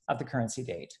importance of the currency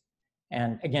date.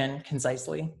 And again,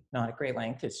 concisely, not at great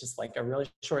length. It's just like a really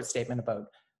short statement about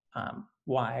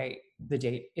why the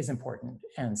date is important.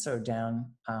 And so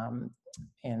down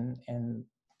in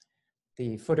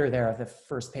the footer there of the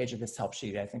first page of this help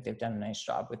sheet, I think they've done a nice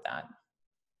job with that.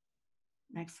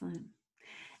 Excellent.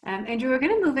 Andrew, we're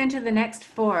going to move into the next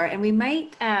four, and we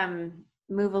might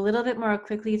move a little bit more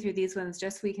quickly through these ones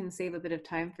just so we can save a bit of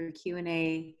time for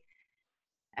Q&A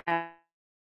at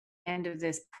the end of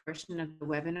this portion of the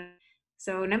webinar.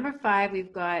 So number 5,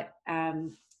 we've got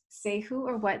say who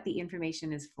or what the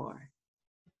information is for.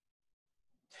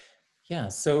 Yeah,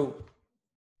 so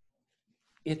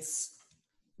this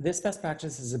best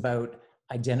practice is about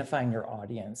identifying your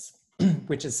audience,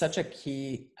 which is such a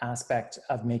key aspect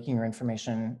of making your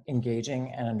information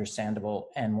engaging and understandable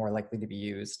and more likely to be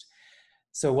used.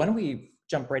 So why don't we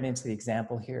jump right into the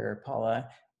example here, Paula?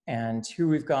 And here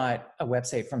we've got a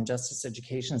website from Justice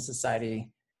Education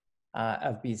Society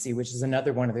of BC, which is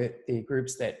another one of the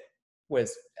groups that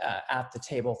was at the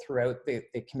table throughout the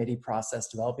committee process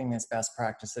developing these best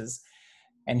practices.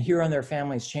 And here on their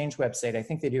Families Change website, I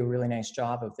think they do a really nice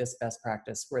job of this best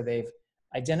practice where they've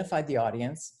identified the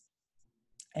audience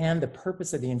and the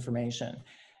purpose of the information.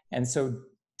 And so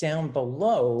down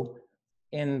below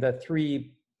in the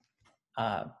three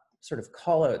sort of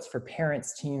call outs for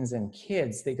parents, teens, and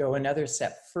kids, they go another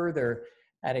step further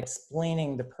at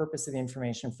explaining the purpose of the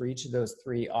information for each of those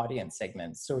three audience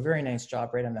segments. So a very nice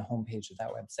job right on the homepage of that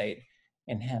website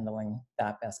in handling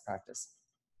that best practice.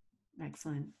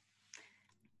 Excellent.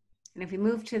 And if we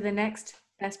move to the next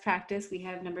best practice, we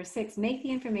have number 6, make the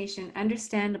information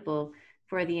understandable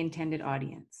for the intended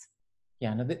audience.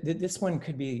 Yeah, no, this one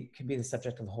could be the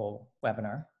subject of the whole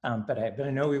webinar, but I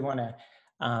know we want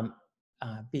to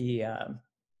be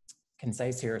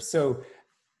concise here. So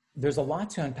there's a lot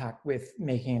to unpack with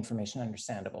making information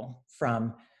understandable,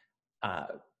 from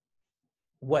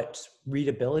what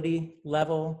readability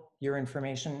level your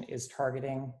information is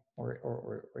targeting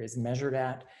or is measured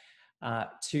at,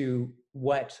 to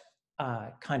what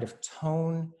kind of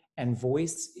tone and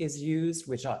voice is used,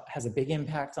 which has a big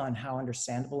impact on how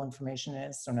understandable information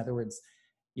is. So in other words,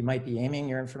 you might be aiming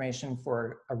your information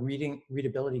for a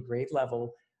readability grade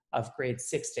level of grade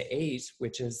 6 to 8,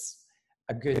 which is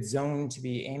a good zone to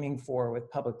be aiming for with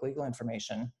public legal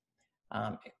information.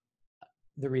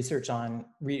 The research on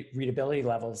readability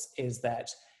levels is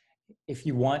that if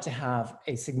you want to have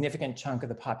a significant chunk of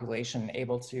the population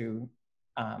able to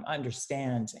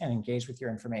understand and engage with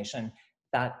your information,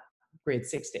 that grade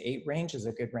 6 to 8 range is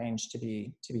a good range to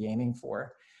be aiming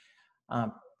for.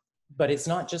 But it's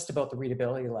not just about the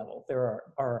readability level. There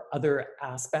are other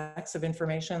aspects of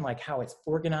information, like how it's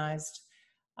organized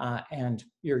and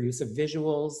your use of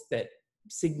visuals, that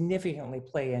significantly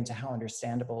play into how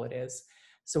understandable it is.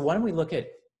 So why don't we look at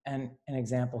an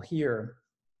example here?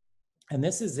 And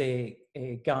this is a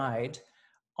guide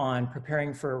on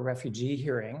preparing for a refugee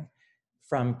hearing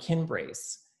from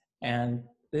Kinbrace. And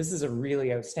this is a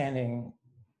really outstanding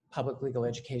public legal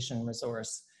education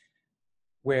resource,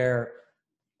 where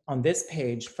on this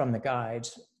page from the guide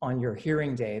on your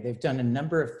hearing day, they've done a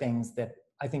number of things that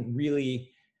I think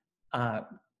really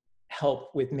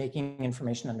help with making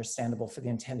information understandable for the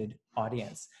intended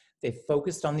audience. They've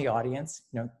focused on the audience,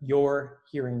 your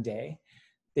hearing day.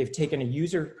 They've taken a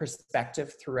user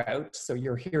perspective throughout, so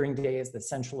your hearing day is the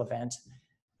central event,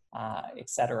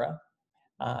 etc.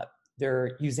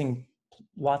 They're using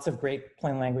lots of great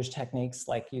plain language techniques,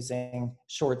 like using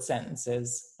short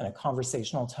sentences and a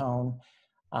conversational tone,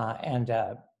 and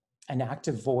an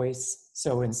active voice.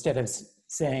 So instead of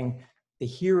saying the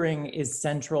hearing is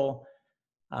central,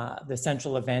 the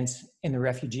central event in the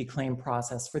refugee claim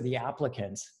process for the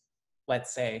applicant,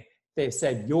 let's say, they've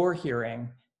said your hearing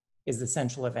is the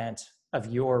central event of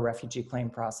your refugee claim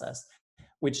process,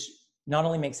 which not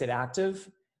only makes it active,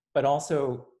 but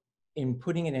also in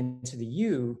putting it into the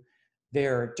you,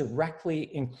 they're directly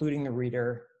including the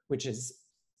reader, which is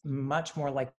much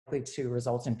more likely to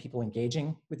result in people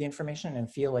engaging with the information and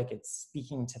feel like it's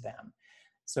speaking to them.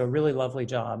 So a really lovely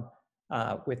job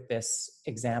with this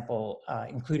example,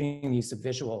 including the use of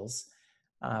visuals,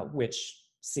 which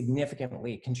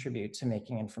significantly contribute to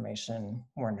making information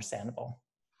more understandable,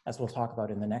 as we'll talk about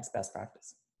in the next best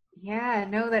practice. Yeah,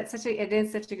 no, it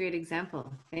is such a great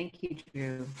example. Thank you,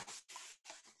 Drew.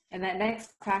 And that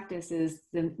next practice is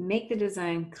to make the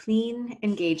design clean,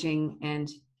 engaging, and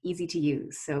easy to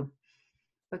use. So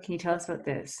what can you tell us about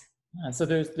this? So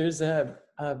there's a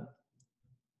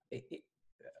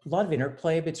lot of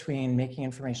interplay between making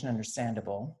information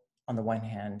understandable on the one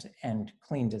hand and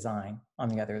clean design on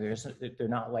the other. They're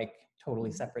not like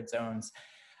totally separate zones.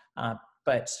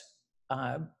 But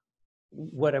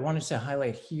what I wanted to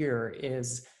highlight here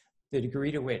is the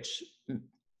degree to which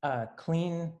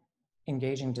clean,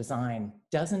 engaging design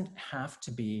doesn't have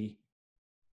to be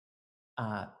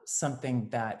something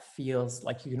that feels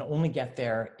like you can only get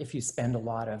there if you spend a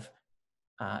lot of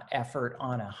effort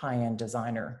on a high-end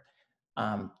designer.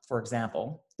 For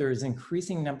example, there's an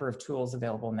increasing number of tools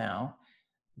available now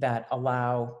that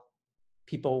allow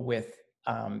people with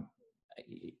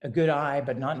a good eye,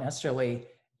 but not necessarily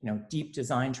deep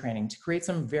design training, to create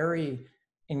some very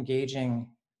engaging,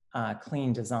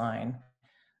 clean design.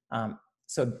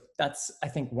 so that's, I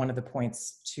think, one of the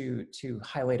points to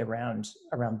highlight around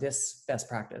this best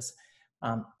practice.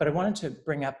 But I wanted to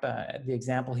bring up the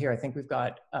example here. I think we've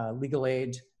got Legal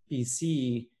Aid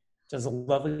BC does a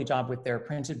lovely job with their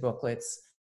printed booklets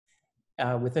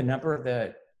with a number of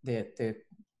the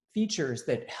features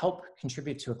that help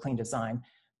contribute to a clean design,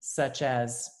 such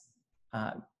as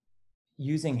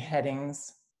using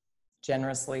headings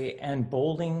generously and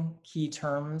bolding key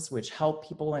terms which help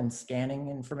people in scanning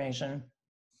information,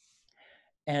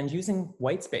 and using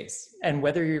white space. And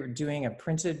whether you're doing a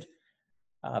printed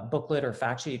booklet or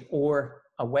fact sheet or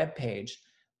a web page,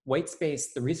 white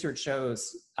space, the research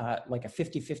shows like a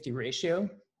 50-50 ratio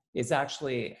is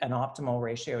actually an optimal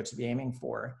ratio to be aiming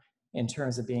for in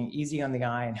terms of being easy on the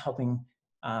eye and helping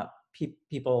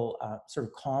people sort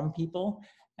of calm people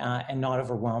and not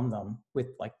overwhelm them with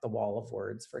like the wall of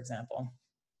words, for example.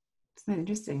 That's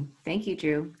interesting. Thank you,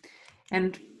 Drew.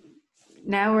 And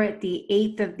now we're at the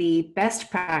 8th of the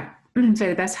best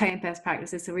the best high-end best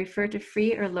practices. So refer to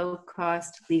free or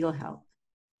low-cost legal help.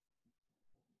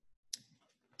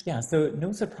 Yeah, so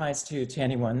no surprise to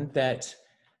anyone that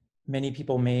many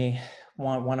people may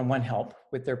want one-on-one help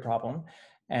with their problem.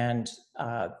 And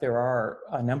there are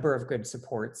a number of good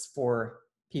supports for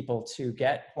people to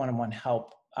get one-on-one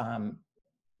help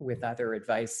with either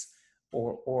advice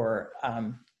or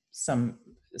some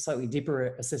slightly deeper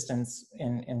assistance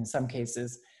in some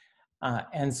cases.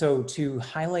 And so to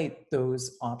highlight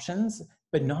those options,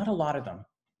 but not a lot of them.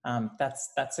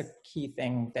 That's a key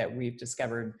thing that we've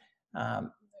discovered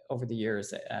over the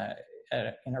years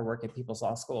in our work at People's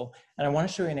Law School. And I want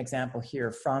to show you an example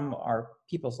here from our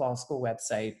People's Law School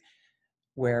website,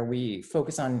 where we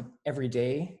focus on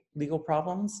everyday legal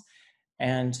problems.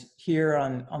 And here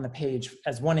on the page,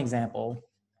 as one example,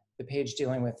 the page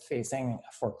dealing with facing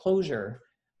foreclosure,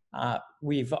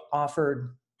 we've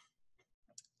offered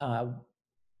under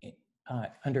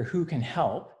Who Can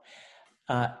Help,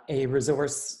 a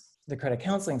resource, the Credit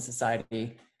Counseling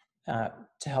Society,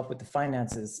 to help with the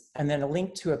finances, and then a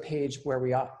link to a page where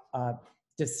we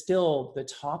distill the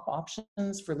top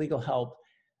options for legal help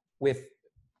with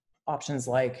options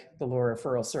like the Law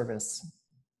Referral Service,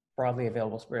 broadly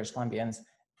available to British Columbians,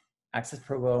 access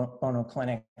pro bono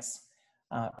clinics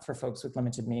for folks with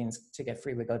limited means to get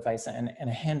free legal advice, and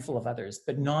a handful of others,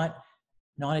 but not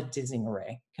a dizzying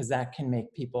array, because that can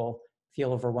make people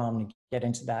feel overwhelmed and get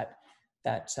into that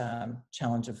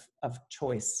challenge of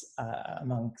choice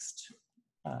amongst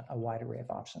a wide array of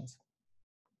options.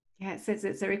 Yeah,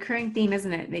 it's a recurring theme,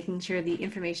 isn't it? Making sure the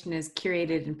information is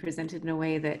curated and presented in a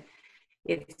way that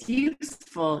it's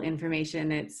useful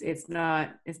information. It's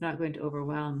not going to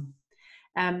overwhelm.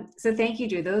 So thank you,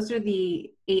 Drew. Those are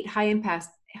the 8 high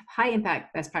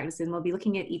impact best practices, and we'll be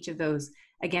looking at each of those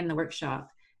again in the workshop.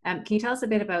 Can you tell us a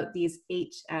bit about these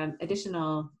 8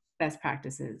 additional best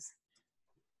practices?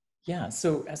 Yeah,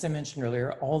 so as I mentioned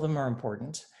earlier, all of them are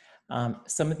important.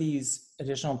 Some of these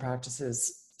additional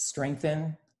practices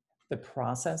strengthen the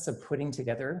process of putting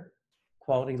together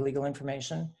quality legal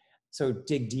information. So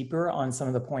dig deeper on some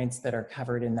of the points that are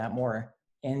covered in that more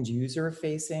end user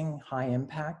facing high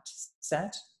impact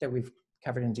set that we've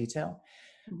covered in detail.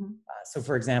 Mm-hmm. So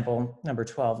for example, number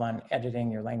 12 on editing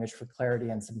your language for clarity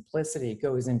and simplicity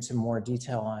goes into more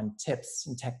detail on tips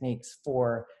and techniques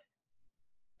for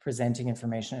presenting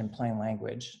information in plain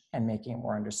language and making it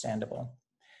more understandable.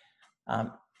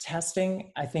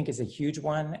 Testing, I think, is a huge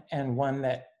one, and one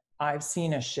that I've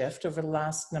seen a shift over the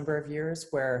last number of years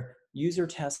where user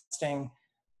testing,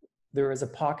 there was a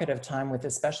pocket of time with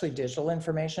especially digital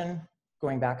information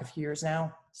going back a few years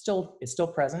now, it's still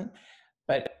present,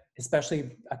 but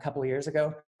especially a couple of years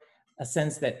ago, a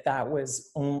sense that that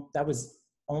was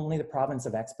only the province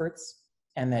of experts,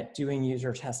 and that doing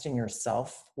user testing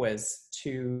yourself was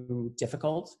too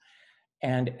difficult.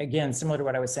 And again, similar to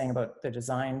what I was saying about the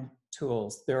design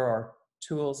tools, there are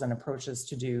tools and approaches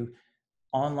to do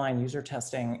online user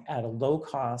testing at a low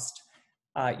cost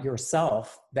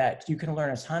yourself that you can learn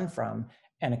a ton from.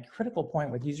 And a critical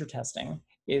point with user testing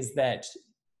is that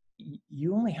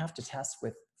you only have to test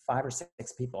with 5 or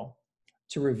 6 people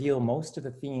to reveal most of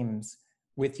the themes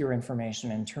with your information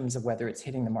in terms of whether it's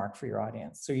hitting the mark for your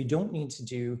audience. So you don't need to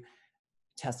do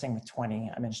testing with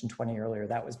 20. I mentioned 20 earlier.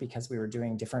 That was because we were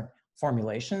doing different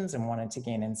formulations and wanted to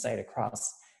gain insight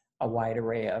across a wide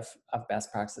array of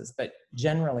best practices. But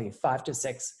generally, 5 to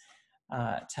 6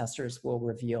 testers will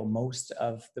reveal most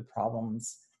of the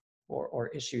problems or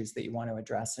issues that you want to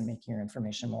address in making your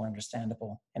information more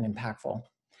understandable and impactful.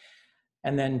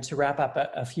 And then to wrap up,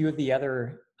 a few of the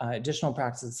other additional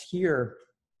practices here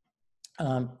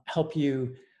help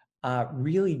you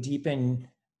really deepen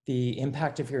the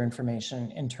impact of your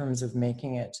information in terms of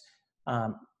making it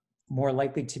more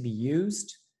likely to be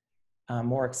used,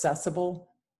 more accessible,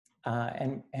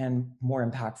 and more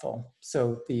impactful.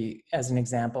 So as an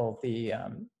example, the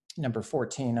number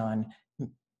 14 on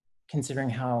considering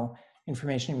how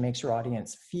information makes your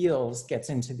audience feels gets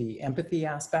into the empathy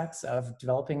aspects of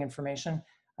developing information.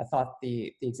 I thought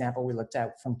the example we looked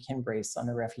at from Kinbrace on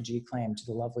the refugee claim did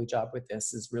a lovely job with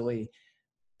this, is really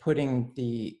putting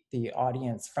the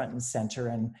audience front and center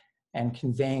and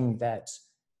conveying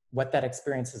what that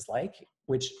experience is like,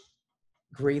 which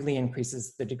greatly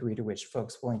increases the degree to which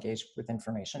folks will engage with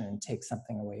information and take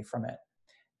something away from it.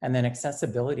 And then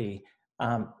accessibility,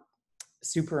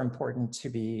 super important to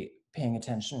be paying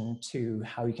attention to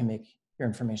how you can make your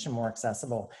information more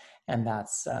accessible. And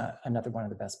that's another one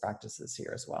of the best practices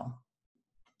here as well.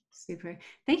 Super.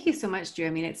 Thank you so much, Drew. I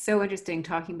mean, it's so interesting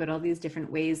talking about all these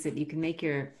different ways that you can make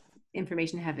your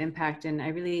information have impact. And I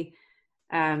really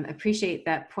appreciate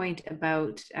that point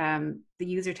about the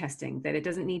user testing, that it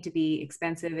doesn't need to be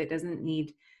expensive. You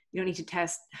don't need to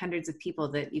test hundreds of people,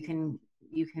 that you can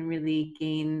really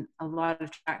gain a lot of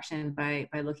traction by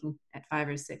looking at 5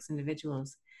 or 6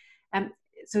 individuals.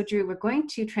 So Drew, we're going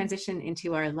to transition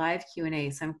into our live Q&A.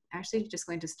 So I'm actually just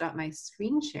going to stop my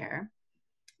screen share,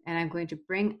 and I'm going to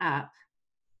bring up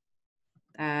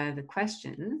the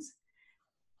questions.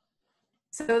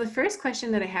 So the first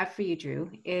question that I have for you,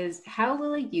 Drew, is how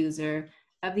will a user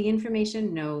of the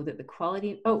information know that the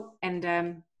quality,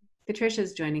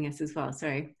 Patricia's joining us as well.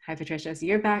 Sorry. Hi, Patricia. So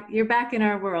you're back in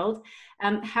our world.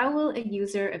 How will a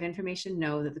user of information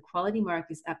know that the quality mark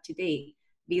is up to date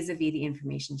vis-a-vis the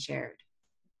information shared?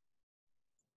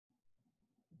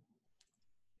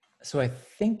 So I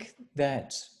think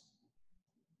that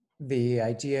the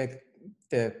idea,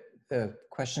 the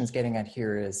question's getting at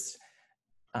here is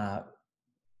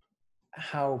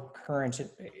how current,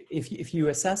 if you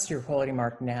assess your quality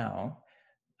mark now,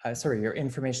 your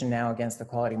information now against the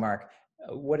quality mark,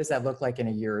 what does that look like in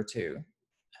a year or two?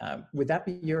 Would that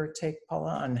be your take,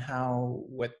 Paula, on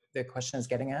what the question is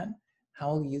getting at?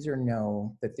 How will a user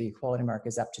know that the quality mark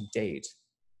is up to date?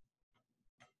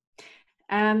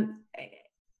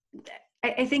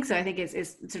 I think so. I think it's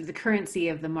sort of the currency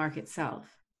of the mark itself.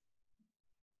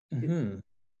 Mm-hmm.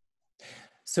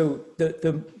 So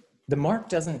the mark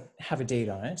doesn't have a date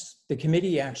on it. The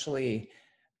committee actually,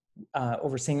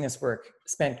 overseeing this work,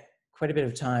 spent quite a bit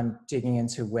of time digging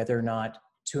into whether or not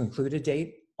to include a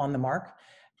date on the mark,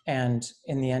 and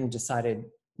in the end decided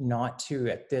not to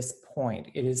at this point.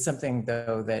 It is something,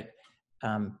 though, that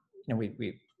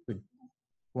we would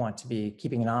want to be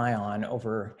keeping an eye on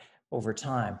over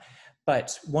time.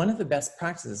 But one of the best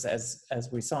practices, as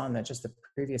we saw on just the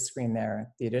previous screen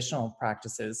there, the additional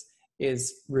practices,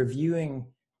 is reviewing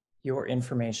your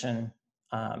information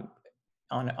on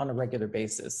a regular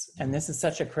basis. And this is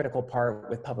such a critical part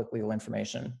with public legal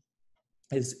information,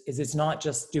 is it's not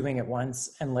just doing it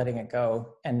once and letting it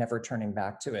go and never turning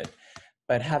back to it,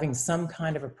 but having some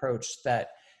kind of approach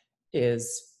that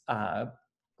is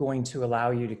going to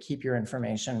allow you to keep your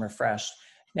information refreshed.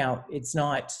 Now, it's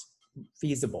not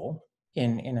feasible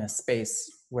in a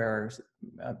space where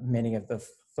many of the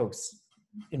folks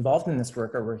involved in this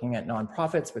work are working at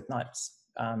nonprofits with not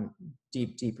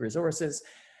deep resources.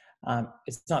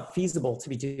 It's not feasible to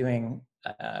be doing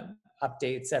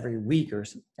updates every week or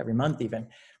every month even,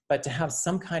 but to have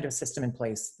some kind of system in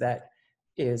place that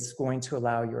is going to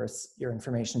allow your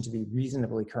information to be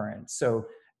reasonably current. So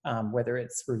whether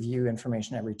it's review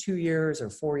information every 2 years or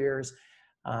 4 years,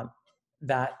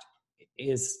 that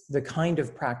is the kind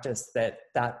of practice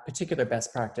that particular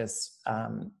best practice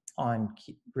on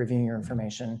reviewing your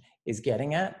information is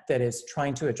getting at, that is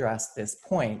trying to address this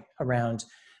point around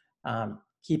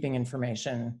keeping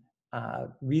information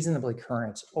reasonably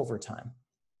current over time.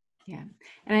 Yeah,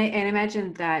 and I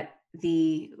imagine that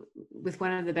with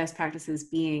one of the best practices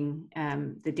being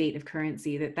the date of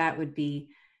currency, that would be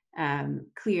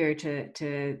clear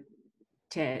to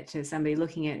somebody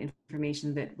looking at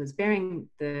information that was bearing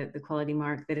the quality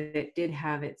mark, that it did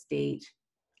have its date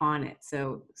on it.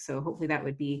 So hopefully that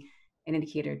would be an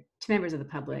indicator to members of the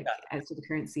public as to the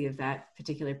currency of that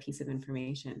particular piece of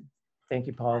information. Thank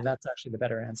you, Paula. That's actually the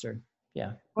better answer.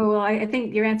 Yeah. Oh, well, I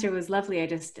think your answer was lovely. I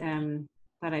just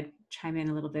thought I'd chime in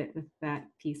a little bit with that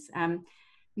piece.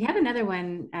 We have another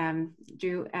one,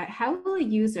 Drew. How will a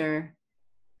user,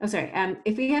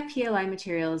 if we have PLI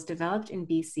materials developed in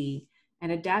BC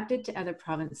and adapted to other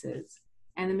provinces,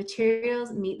 and the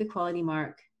materials meet the quality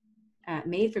mark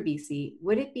made for BC,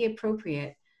 would it be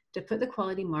appropriate to put the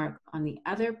quality mark on the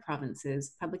other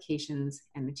provinces' publications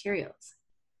and materials?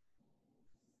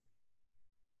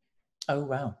 Oh,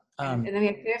 wow. And then we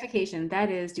have clarification. That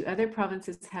is, do other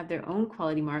provinces have their own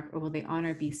quality mark, or will they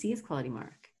honor BC's quality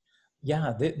mark?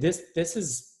 Yeah, this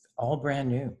is all brand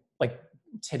new. Like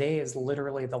today is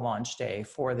literally the launch day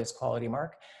for this quality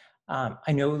mark.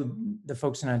 I know the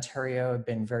folks in Ontario have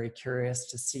been very curious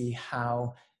to see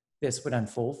how this would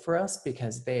unfold for us,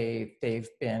 because they've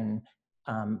been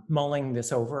mulling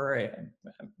this over. I'm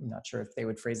not sure if they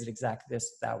would phrase it exactly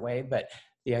that way, but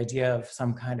the idea of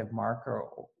some kind of mark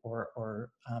or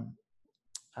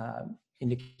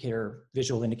indicator,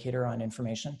 visual indicator on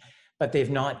information, but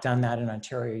they've not done that in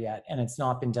Ontario yet, and it's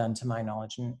not been done to my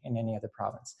knowledge in any other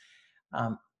province.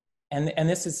 And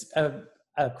this is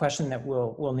a question that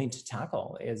we'll need to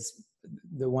tackle, is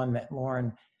the one that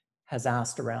Lauren has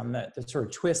asked around the sort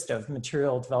of twist of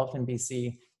material developed in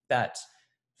BC. That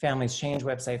Families Change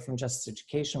website from Justice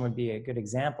Education would be a good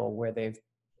example, where they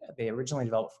originally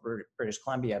developed for British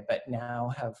Columbia, but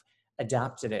now have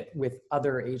adapted it with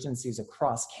other agencies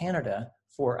across Canada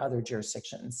for other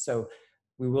jurisdictions. So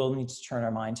we will need to turn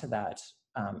our mind to that.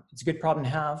 It's a good problem to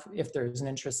have if there's an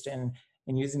interest in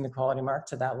using the quality mark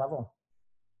to that level.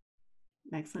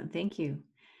 Excellent, thank you.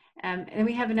 And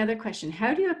we have another question.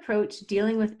 How do you approach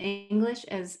dealing with English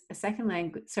as second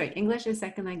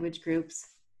language groups?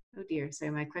 Oh dear,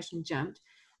 sorry, my question jumped.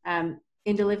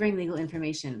 In delivering legal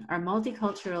information, our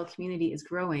multicultural community is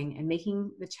growing and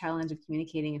making the challenge of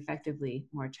communicating effectively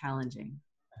more challenging.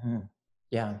 Mm-hmm.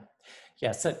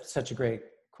 Yeah, such a great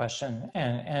question,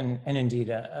 and indeed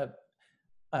a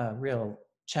real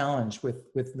challenge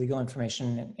with legal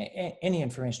information, any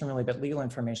information really, but legal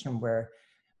information where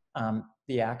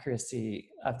the accuracy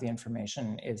of the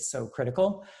information is so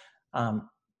critical.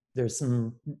 There's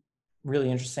some really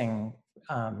interesting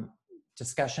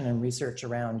discussion and research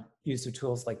around use of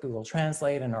tools like Google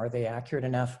Translate, and are they accurate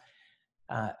enough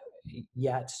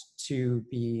yet to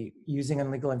be using in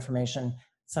legal information.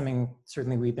 Something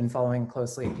certainly we've been following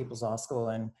closely at People's Law School,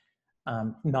 and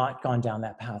not gone down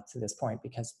that path to this point,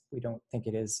 because we don't think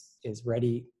it is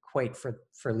ready quite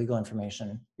for legal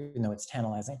information, even though it's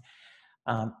tantalizing.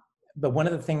 But one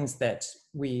of the things that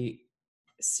we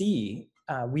see,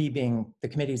 we being the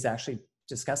committee's actually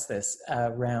discussed this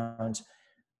around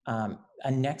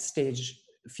a next stage,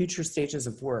 future stages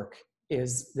of work,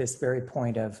 is this very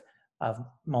point of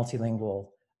multilingual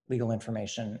legal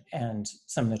information and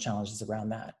some of the challenges around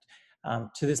that.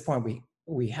 To this point,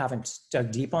 we haven't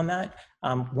dug deep on that.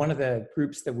 One of the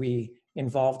groups that we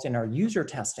involved in our user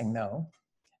testing, though,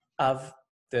 of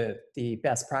the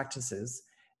best practices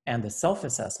and the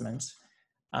self-assessment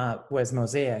was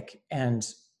Mosaic, and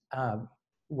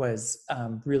was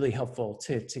really helpful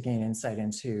to gain insight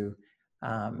into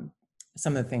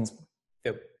some of the things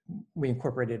that we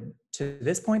incorporated to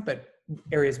this point, but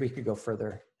areas we could go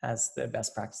further as the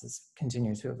best practices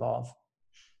continue to evolve.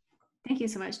 Thank you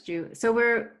so much, Drew. So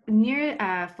we're near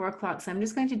 4 o'clock, so I'm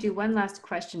just going to do one last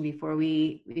question before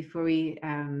we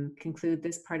conclude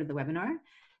this part of the webinar.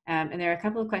 And there are a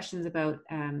couple of questions about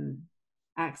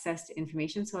access to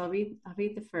information. So I'll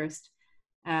read the first.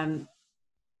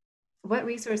 What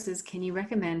resources can you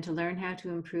recommend to learn how to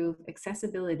improve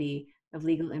accessibility of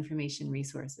legal information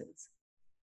resources?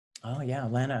 Oh yeah,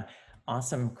 Alana,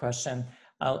 awesome question.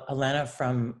 Alana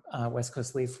from West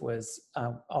Coast Leaf was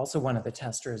also one of the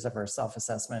testers of our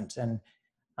self-assessment, and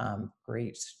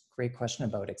great question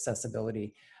about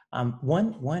accessibility.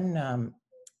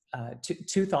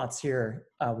 Two thoughts here.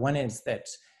 One is that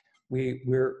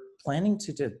we're planning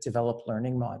to develop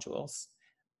learning modules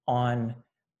on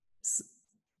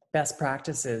best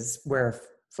practices where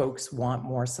folks want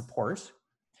more support.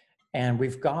 And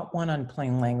we've got one on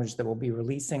plain language that we'll be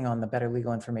releasing on the Better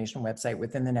Legal Information website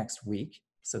within the next week.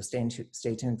 So stay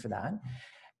tuned for that.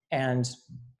 And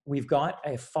we've got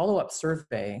a follow-up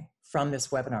survey from this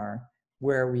webinar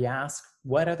where we ask,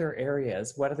 what other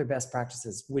areas, what other best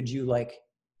practices would you like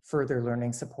further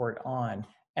learning support on?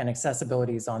 And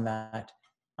accessibility is on that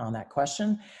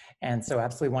question. And so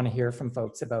absolutely want to hear from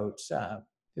folks about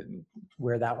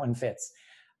where that one fits.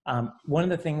 One of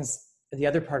the things, the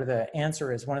other part of the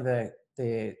answer is, one of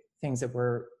the things that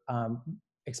we're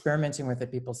experimenting with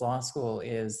at People's Law School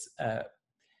is a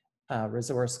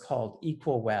resource called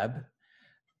Equal Web,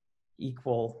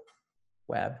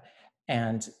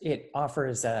 and it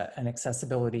offers an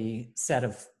accessibility set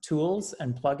of tools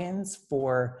and plugins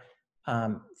for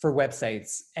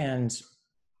websites, and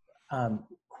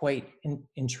quite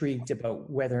intrigued about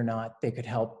whether or not they could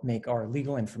help make our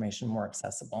legal information more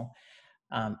accessible.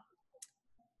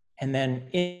 And then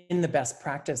in the best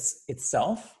practice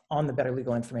itself, on the Better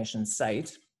Legal Information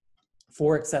site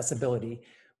for accessibility,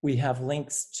 we have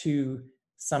links to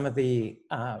some of the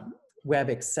web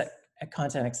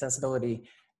content accessibility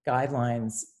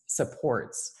guidelines,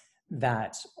 supports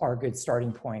that are good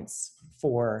starting points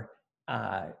for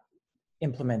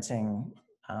implementing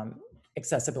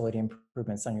accessibility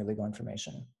improvements on your legal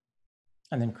information.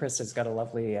 And then Krista's got a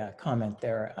lovely comment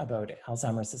there about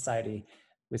Alzheimer's Society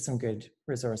with some good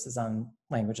resources on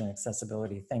language and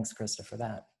accessibility. Thanks, Krista, for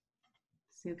that.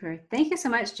 Super. Thank you so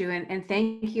much, Drew, and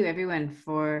thank you everyone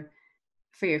for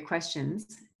your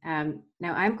questions. Now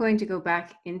I'm going to go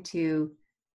back into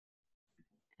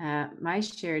my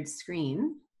shared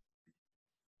screen.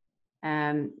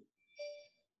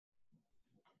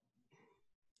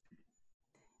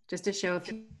 Just to show a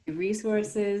few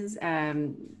resources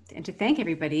and to thank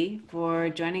everybody for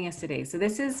joining us today. So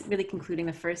this is really concluding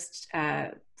the first,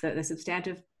 the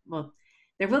substantive, well,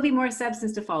 there will be more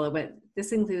substance to follow, but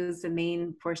this includes the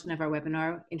main portion of our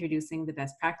webinar, introducing the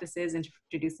best practices,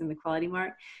 introducing the quality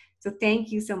mark. So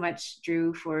thank you so much,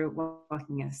 Drew, for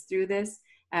walking us through this.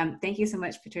 Thank you so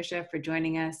much, Patricia, for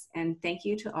joining us. And thank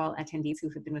you to all attendees who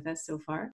have been with us so far.